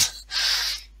is.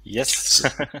 Yes.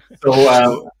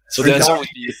 So the answer would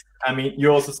be I mean,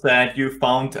 you also said you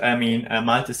found, I mean,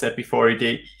 Malte said before,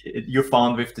 you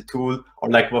found with the tool, or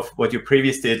like what you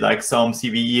previously did, like some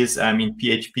CVEs, I mean,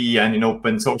 PHP and in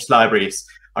open source libraries.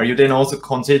 Are you then also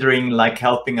considering like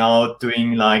helping out,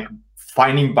 doing like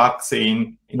finding bugs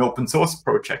in open source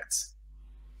projects?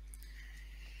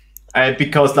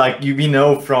 Because like we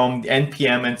know from the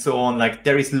NPM and so on, like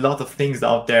there is a lot of things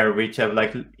out there which have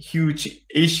like huge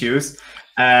issues,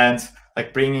 and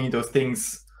like bringing those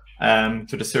things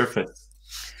to the surface.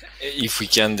 If we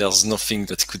can, there's nothing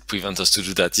that could prevent us to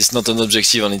do that. It's not an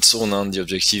objective on its own, and the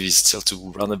objective is still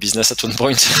to run a business at one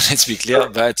point. Let's be clear.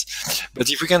 But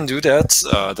if we can do that,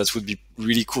 that would be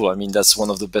really cool. I mean, that's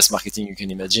one of the best marketing you can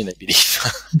imagine, I believe.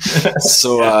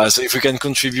 So if we can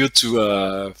contribute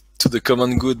to the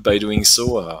common good by doing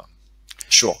so,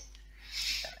 sure.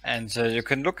 And you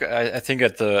can look, I think,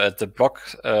 at the blog,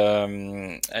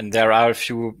 and there are a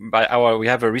few. We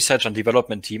have a research and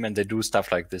development team, and they do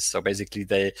stuff like this. So basically,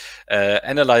 they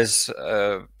analyze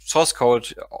source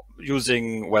code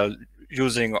using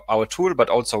our tool, but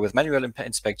also with manual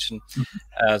inspection.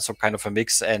 So kind of a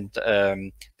mix, and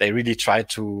they really try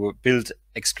to build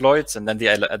exploits, and then they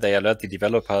alert the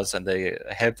developers, and they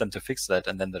help them to fix that,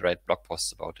 and then they write blog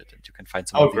posts about it, and you can find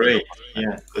some. Oh, great!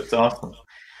 Yeah, that's awesome.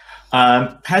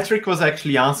 Patrick was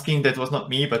actually asking, that was not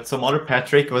me, but some other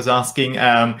Patrick was asking,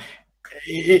 can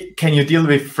you deal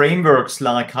with frameworks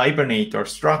like Hibernate or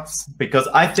structs? Because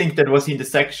I think that was in the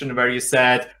section where you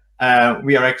said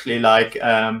we are actually like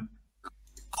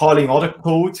calling other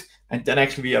code, and then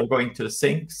actually we are going to the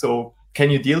sink. So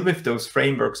can you deal with those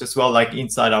frameworks as well, like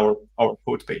inside our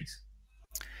code base?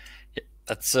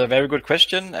 That's a very good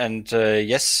question, and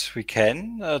yes, we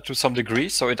can to some degree.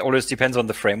 So it always depends on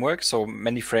the framework. So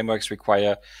many frameworks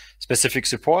require specific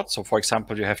support. So for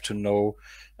example, you have to know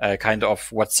kind of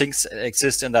what things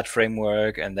exist in that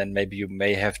framework, and then maybe you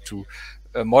may have to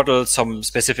model some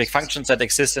specific functions that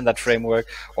exist in that framework,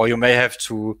 or you may have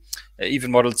to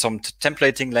even model some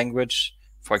templating language.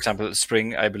 For example,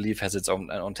 Spring, I believe, has its own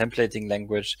templating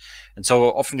language. And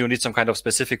so often you need some kind of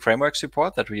specific framework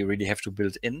support that we really have to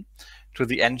build in to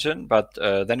the engine, but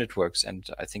then it works. And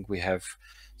I think we have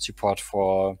support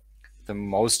for the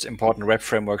most important web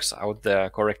frameworks out there.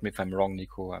 Correct me if I'm wrong,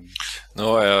 Nico.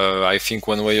 No, I think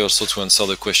one way also to answer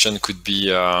the question could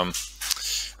be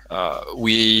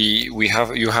you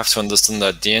have to understand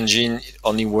that the engine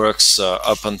only works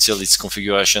up until its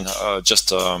configuration, just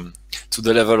to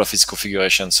the level of its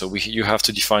configuration. So you have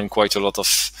to define quite a lot of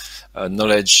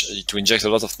knowledge, to inject a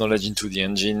lot of knowledge into the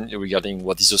engine regarding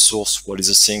what is a source, what is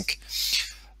a sink.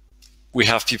 We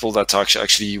have people that are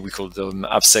actually, we call them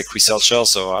AppSec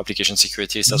researchers or application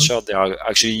security researchers. They are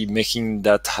actually making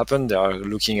that happen. They are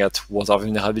looking at what are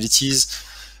vulnerabilities,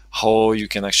 how you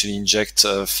can actually inject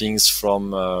things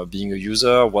from being a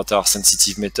user, what are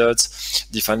sensitive methods,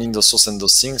 defining the source and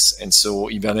those things. And so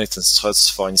Hibernate and struts,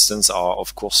 for instance, are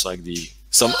of course like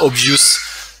some obvious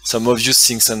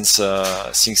things and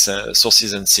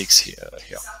sources and sinks here.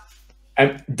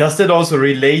 And does that also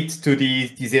relate to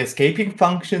these escaping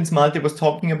functions Malte was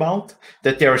talking about,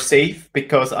 that they are safe?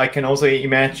 Because I can also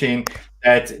imagine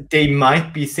that they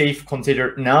might be safe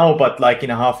considered now, but like in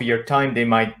a half a year time, they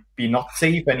might be not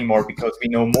safe anymore because we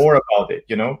know more about it,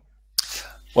 you know?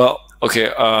 Well,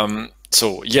 okay.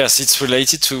 So yes, it's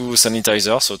related to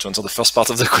sanitizer. So to answer the first part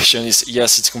of the question is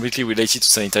yes, it's completely related to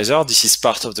sanitizer. This is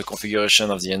part of the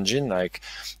configuration of the engine. Like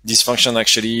this function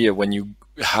actually, when you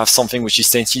have something which is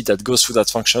tainted that goes through that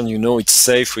function, you know it's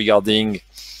safe regarding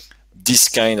this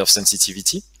kind of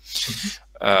sensitivity.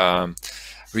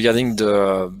 Regarding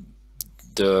the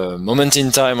moment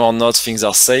in time or not things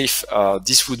are safe,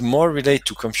 this would more relate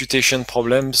to computation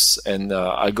problems and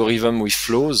algorithm with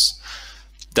flaws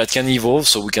that can evolve,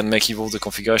 so we can make evolve the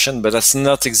configuration, but that's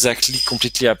not exactly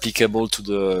completely applicable to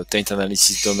the taint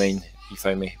analysis domain, if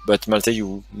I may. But Malte,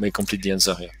 you may complete the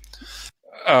answer here.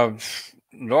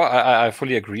 No, I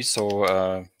fully agree. So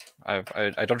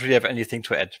I don't really have anything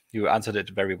to add. You answered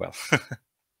it very well.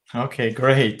 Okay,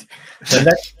 great. So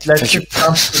let's just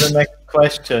jump to the next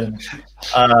question.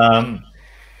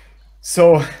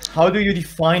 So how do you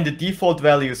define the default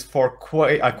values for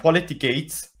quality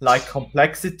gates like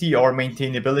complexity or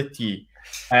maintainability?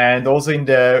 And also in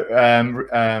the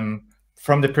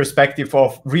from the perspective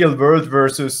of real world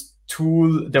versus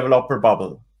tool developer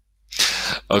bubble?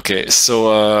 Okay,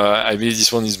 so I believe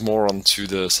this one is more onto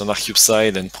the SonarQube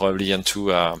side and probably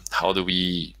onto how do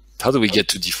we get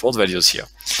to default values here.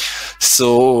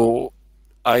 So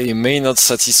I may not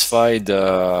satisfy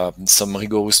some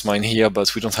rigorous mind here,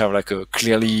 but we don't have like a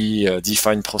clearly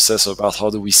defined process about how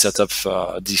do we set up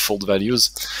default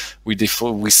values. We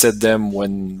set them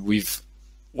when we've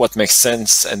what makes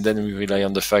sense, and then we rely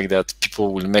on the fact that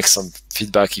people will make some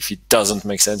feedback if it doesn't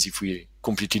make sense. If we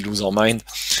completely lose our mind,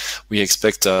 we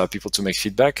expect people to make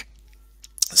feedback.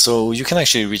 So you can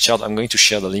actually reach out. I'm going to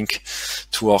share the link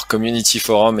to our community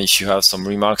forum if you have some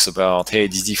remarks about, hey,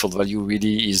 this default value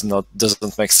really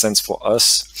doesn't make sense for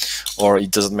us, or it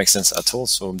doesn't make sense at all.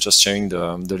 So I'm just sharing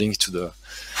the link to the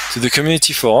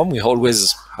community forum. We're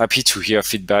always happy to hear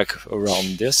feedback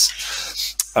around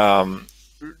this.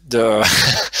 The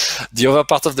other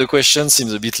part of the question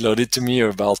seems a bit loaded to me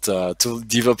about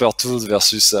developer tools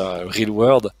versus real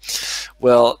world.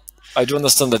 Well, I do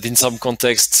understand that in some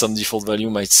contexts, some default value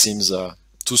might seem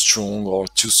too strong or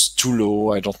too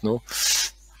low. I don't know.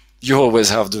 You always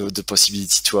have the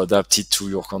possibility to adapt it to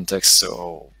your context.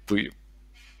 So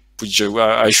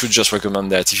I should just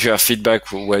recommend that if you have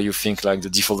feedback where you think like the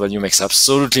default value makes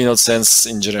absolutely no sense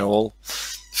in general,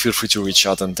 feel free to reach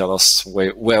out and tell us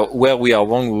where we are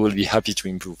wrong. We will be happy to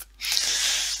improve.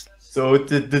 So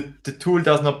the tool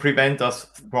does not prevent us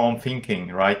from thinking,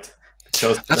 right?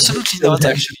 Absolutely not,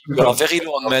 actually. We are very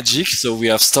low on magic, so we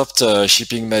have stopped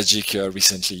shipping magic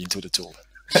recently into the tool.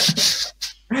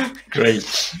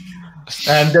 Great.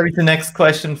 And there is the next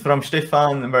question from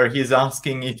Stefan, where he is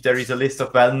asking if there is a list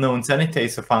of well-known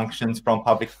sanitizer functions from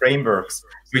public frameworks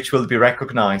which will be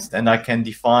recognized, and I can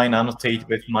define, annotate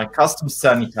with my custom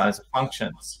sanitizer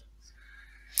functions.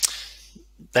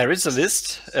 There is a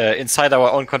list inside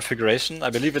our own configuration. I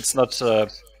believe it's not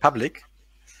public.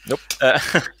 Nope.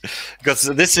 Because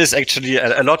this is actually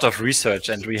a lot of research,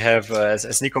 and we have,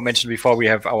 as Nico mentioned before, we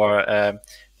have our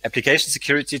application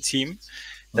security team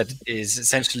that is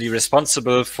essentially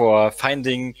responsible for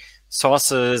finding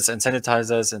sources and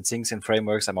sanitizers and things in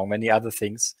frameworks, among many other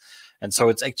things. And so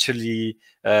it's actually,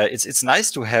 it's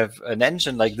nice to have an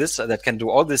engine like this that can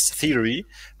do all this theory,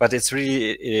 but it's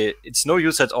really, it's no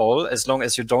use at all as long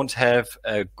as you don't have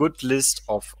a good list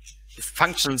of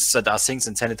functions that are things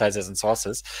in sanitizers and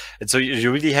sources. And so you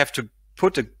really have to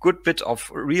put a good bit of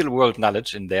real world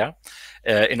knowledge in there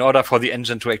in order for the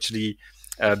engine to actually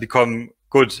become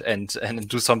good and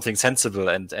do something sensible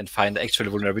and find actual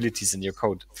vulnerabilities in your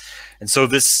code. And so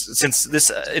since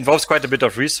this involves quite a bit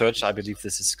of research, I believe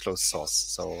this is closed source.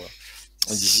 So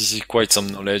this is quite some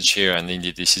knowledge here, and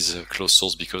indeed this is a closed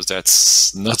source because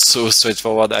that's not so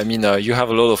straightforward. I mean, you have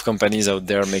a lot of companies out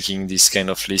there making this kind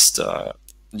of list.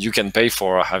 You can pay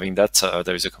for having that.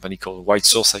 There is a company called White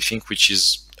Source, I think, which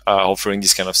is offering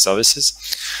this kind of services.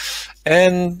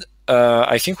 And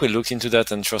I think we looked into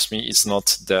that, and trust me, it's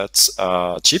not that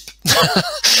cheap.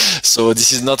 So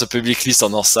this is not a public list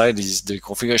on our side. The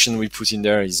configuration we put in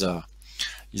there is a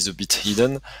bit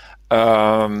hidden.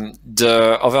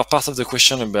 The other part of the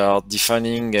question about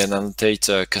defining and annotate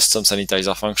custom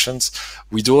sanitizer functions,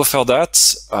 we do offer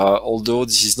that, although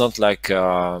this is not like,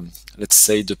 let's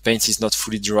say the paint is not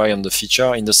fully dry on the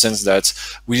feature, in the sense that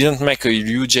we didn't make a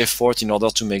huge effort in order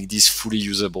to make this fully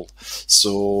usable.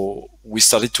 So we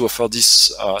started to offer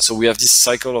this, so we have this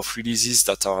cycle of releases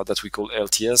that we call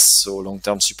LTS, so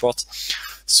long-term support.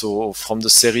 So from the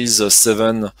series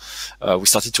 7, we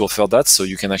started to offer that, so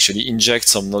you can actually inject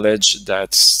some knowledge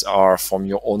that are from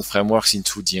your own frameworks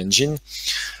into the engine.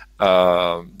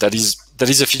 That is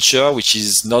a feature which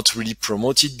is not really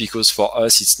promoted because for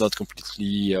us it's not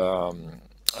completely,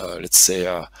 let's say,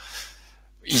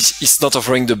 it's not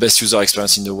offering the best user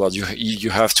experience in the world. You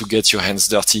have to get your hands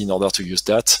dirty in order to use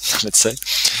that, let's say.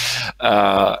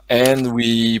 And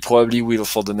we probably will,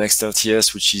 for the next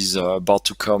LTS, which is about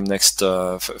to come next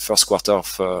first quarter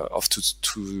of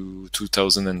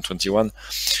 2021,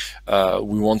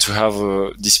 we want to have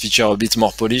this feature a bit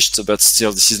more polished, but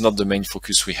still this is not the main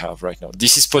focus we have right now.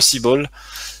 This is possible,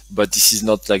 but this is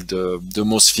not like the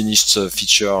most finished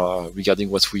feature regarding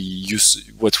what we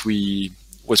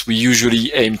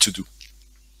usually aim to do.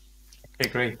 Okay,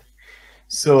 great.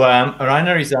 So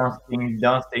Rainer is asking,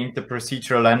 does the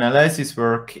interprocedural analysis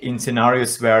work in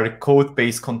scenarios where the code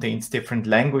base contains different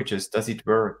languages? Does it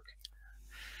work?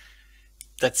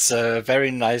 That's a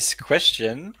very nice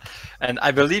question. And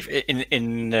I believe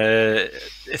in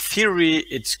theory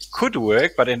it could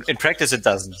work, but in practice it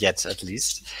doesn't yet, at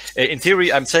least. In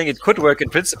theory, I'm saying it could work in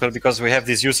principle because we have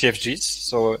these UCFGs.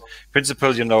 So in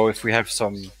principle, you know, if we have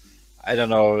some, I don't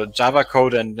know, Java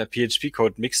code and a PHP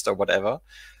code mixed or whatever,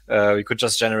 we could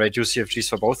just generate UCFGs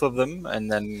for both of them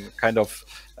and then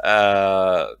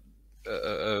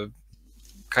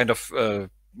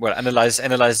well,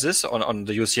 analyze this on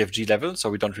the UCFG level. So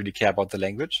we don't really care about the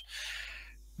language.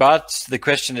 But the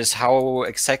question is, how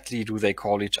exactly do they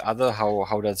call each other?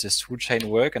 How does this toolchain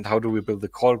work, and how do we build the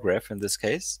call graph in this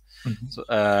case? So,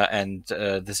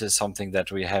 this is something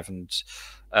that we haven't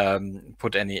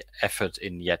put any effort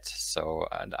in yet. So,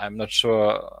 and I'm not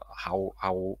sure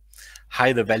how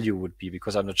high the value would be,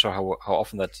 because I'm not sure how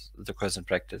often that occurs in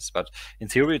practice. But in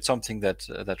theory, it's something that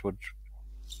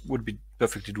would be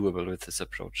perfectly doable with this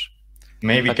approach.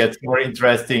 Maybe it gets more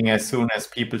interesting as soon as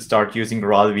people start using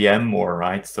RAL-VM more,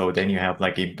 right? So then you have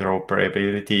like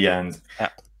interoperability and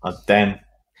then,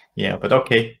 yeah, but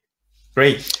okay,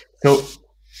 great. So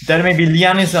then maybe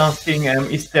Lian is asking,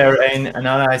 is there an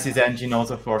analysis engine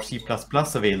also for C++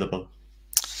 available?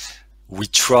 We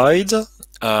tried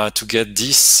to get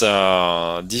this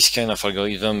kind of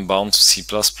algorithm bound to C++,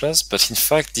 but in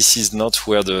fact, this is not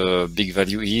where the big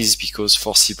value is, because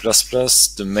for C++,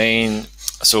 the main,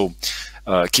 so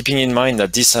keeping in mind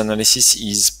that this analysis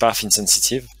is path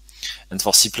insensitive, and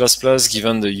for C++,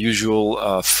 given the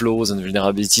usual flaws and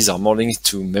vulnerabilities are more linked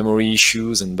to memory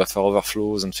issues and buffer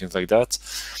overflows and things like that,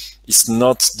 it's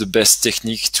not the best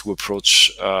technique to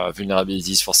approach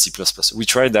vulnerabilities for C++. We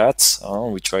tried that,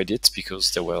 we tried it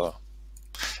because there were,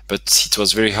 but it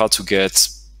was very hard to get,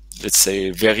 let's say,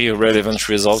 very relevant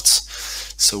results.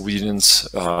 So we didn't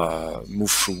move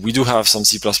through. We do have some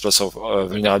C++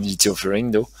 vulnerability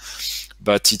offering though,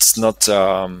 but it's not,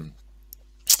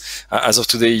 as of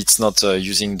today, it's not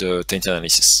using the taint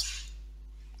analysis.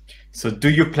 So do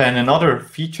you plan another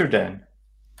feature then?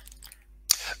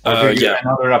 Or do you have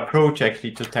another approach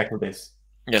actually to tackle this?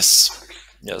 Yes,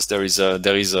 there is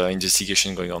a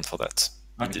investigation going on for that.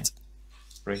 Okay. Indeed.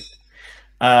 Great.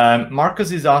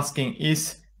 Marcus is asking,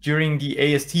 is during the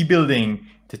AST building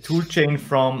the toolchain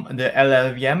from the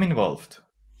LLVM involved?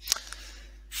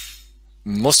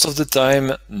 Most of the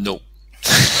time, no.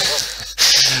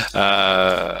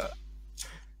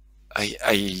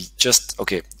 I just,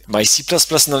 okay, my C++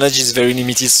 knowledge is very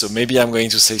limited, so maybe I'm going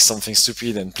to say something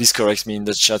stupid, and please correct me in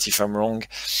the chat if I'm wrong.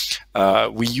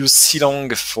 We use Clang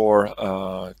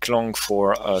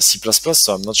for C++,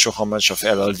 so I'm not sure how much of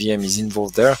LLVM is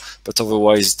involved there, but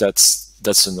otherwise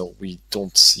that's a no. We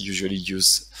don't usually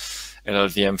use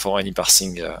LLVM for any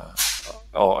parsing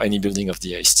or any building of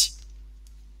the AST.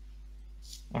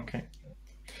 Okay.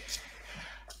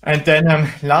 And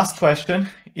then last question.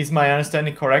 Is my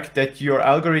understanding correct that your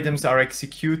algorithms are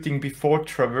executing before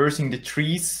traversing the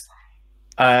trees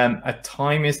a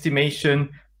time estimation,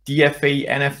 DFA,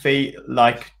 NFA,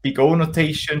 like big O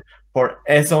notation for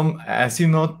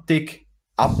asymptotic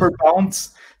upper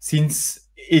bounds, since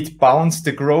it bounds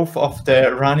the growth of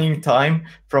the running time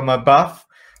from above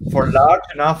for large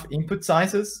enough input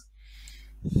sizes?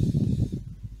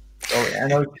 So I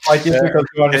know it's quite difficult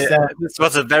to understand. This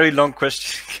was a very long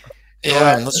question.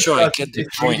 Yeah, I'm not sure I get the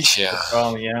point here.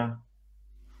 Oh, yeah.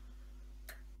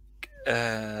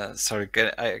 Sorry,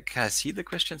 can I see the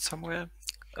question somewhere?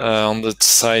 On the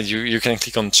side, you can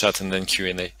click on chat and then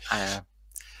Q&A.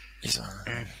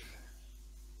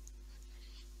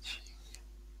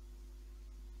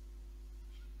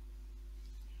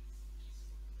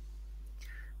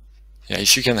 Yeah,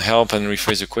 if you can help and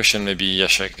rephrase the question, maybe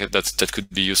Yashak, that could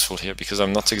be useful here, because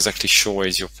I'm not exactly sure where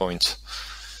is your point.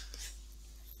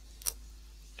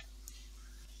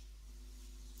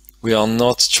 We are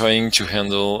not trying to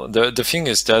handle, the thing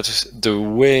is that the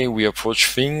way we approach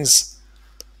things,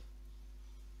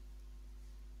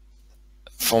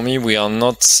 for me, we are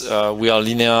not, we are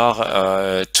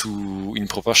linear in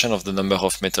proportion of the number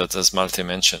of methods, as Malte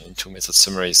mentioned, in 2 method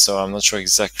summaries. So I'm not sure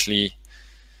exactly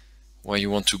where you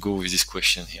want to go with this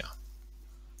question here.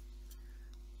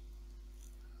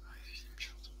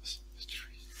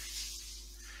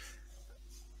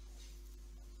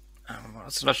 I'm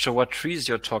also not sure what trees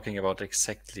you're talking about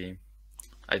exactly.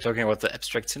 Are you talking about the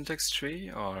abstract syntax tree,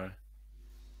 or?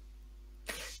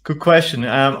 Good question.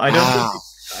 I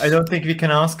don't think we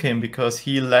can ask him because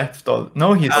he left.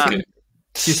 No, he's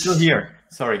still here.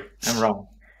 Sorry, I'm wrong.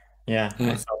 Yeah.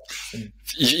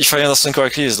 If I understand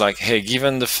correctly, it's like, hey,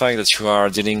 given the fact that you are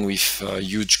dealing with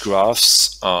huge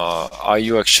graphs, are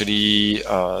you actually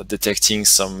detecting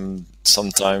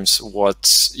sometimes what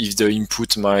if the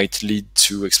input might lead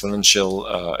to exponential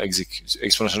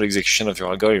execution of your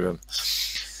algorithm,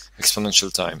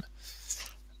 exponential time?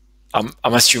 I'm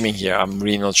assuming here. I'm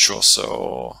really not sure.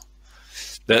 So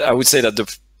that I would say that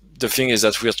the thing is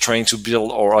that we are trying to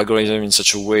build our algorithm in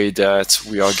such a way that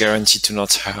we are guaranteed to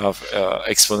not have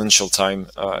exponential time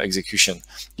execution,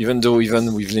 even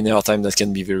with linear time that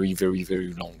can be very, very,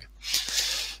 very long.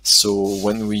 So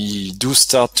when we do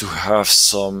start to have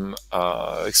some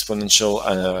exponential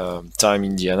time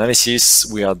in the analysis,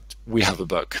 we have a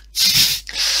bug.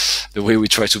 the way we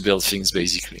try to build things,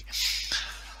 basically.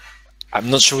 I'm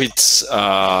not sure it's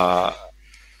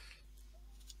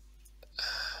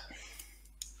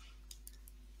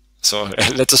so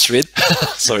let us read.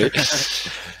 Sorry.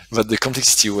 But the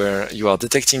complexity where you are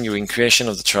detecting during creation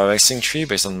of the traversing tree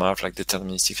based on map like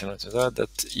deterministic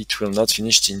that it will not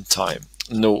finish in time.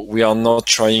 No, we are not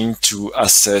trying to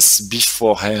assess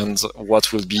beforehand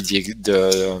what will be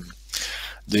the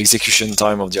execution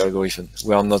time of the algorithm.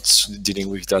 We are not dealing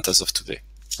with that as of today.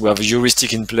 We have a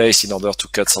heuristic in place in order to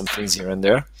cut some things here and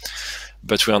there,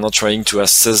 but we are not trying to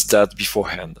assess that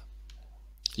beforehand.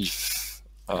 If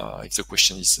the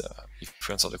question is, if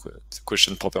we answer the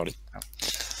question properly.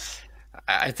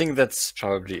 I think that's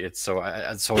probably it. So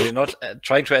you're not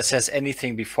trying to assess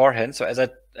anything beforehand. So as I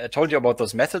told you about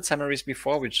those method summaries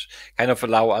before, which kind of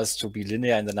allow us to be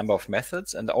linear in the number of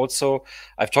methods. And also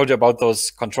I've told you about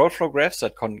those control flow graphs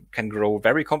that can grow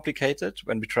very complicated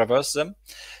when we traverse them.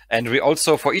 And we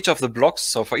also, for each of the blocks,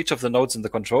 so for each of the nodes in the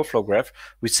control flow graph,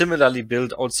 we similarly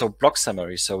build also block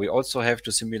summaries. So we also have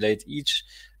to simulate each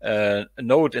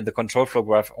node in the control flow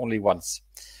graph only once.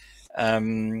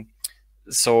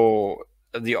 So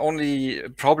the only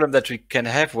problem that we can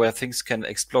have where things can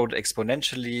explode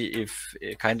exponentially if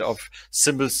kind of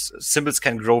symbols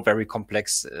can grow very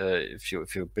complex if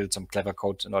you build some clever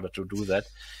code in order to do that.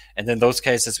 And in those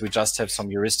cases, we just have some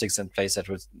heuristics in place that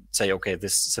will say, okay,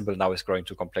 this symbol now is growing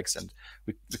too complex, and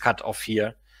we cut off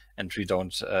here, and we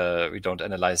don't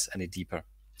analyze any deeper.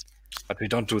 But we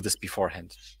don't do this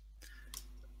beforehand.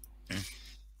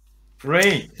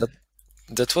 Great.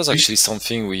 That was actually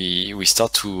something we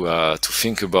start to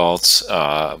think about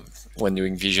when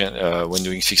doing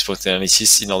fixed point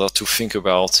analysis, in order to think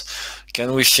about,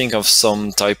 can we think of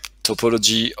some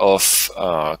topology of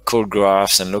call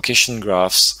graphs and location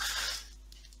graphs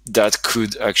that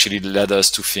could actually lead us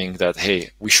to think that, hey,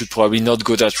 we should probably not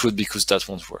go that route because that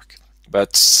won't work.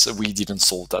 But we didn't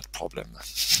solve that problem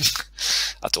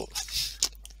at all.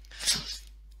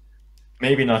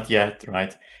 Maybe not yet,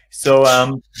 right? So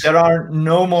there are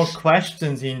no more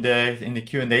questions in the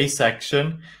Q&A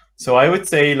section. So I would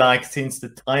say, like, since the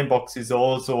time box is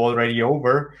also already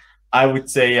over, I would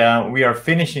say we are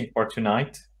finishing for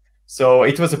tonight. So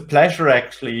it was a pleasure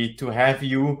actually to have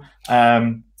you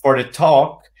for the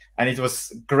talk, and it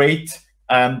was great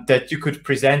that you could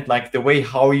present like the way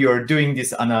how you're doing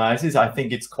this analysis. I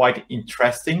think it's quite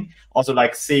interesting. Also,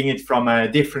 like seeing it from a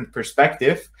different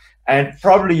perspective. And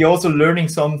probably also learning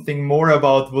something more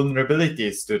about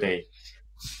vulnerabilities today.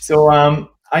 So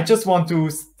I just want to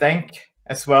thank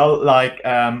as well, like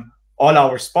all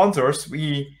our sponsors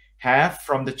we have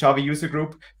from the Java user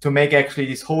group to make actually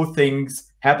these whole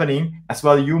things happening, as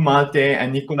well you, Malte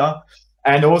and Nicolas,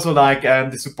 and also like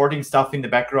the supporting stuff in the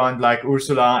background, like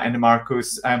Ursula and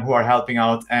Marcus, who are helping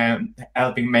out and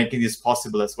helping making this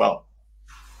possible as well,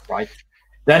 right?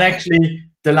 Then actually,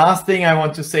 the last thing I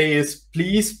want to say is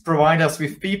please provide us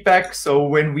with feedback. So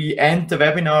when we end the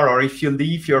webinar, or if you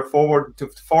leave your forward to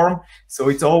the form, so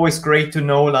it's always great to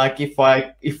know, like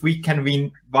if we can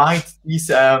invite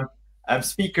these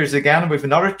speakers again with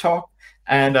another talk,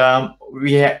 and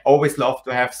we always love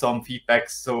to have some feedback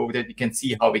so that we can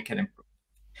see how we can improve.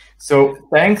 So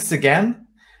thanks again.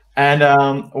 And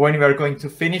when we are going to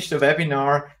finish the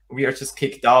webinar, we are just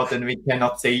kicked out and we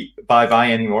cannot say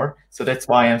bye-bye anymore. So that's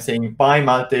why I'm saying bye,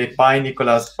 Malte, bye,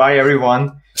 Nicolas, bye,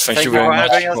 everyone. Thank you very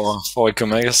much for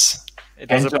welcoming us.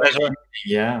 It was a pleasure.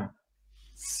 Yeah.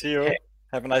 See you.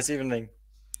 Have a nice evening.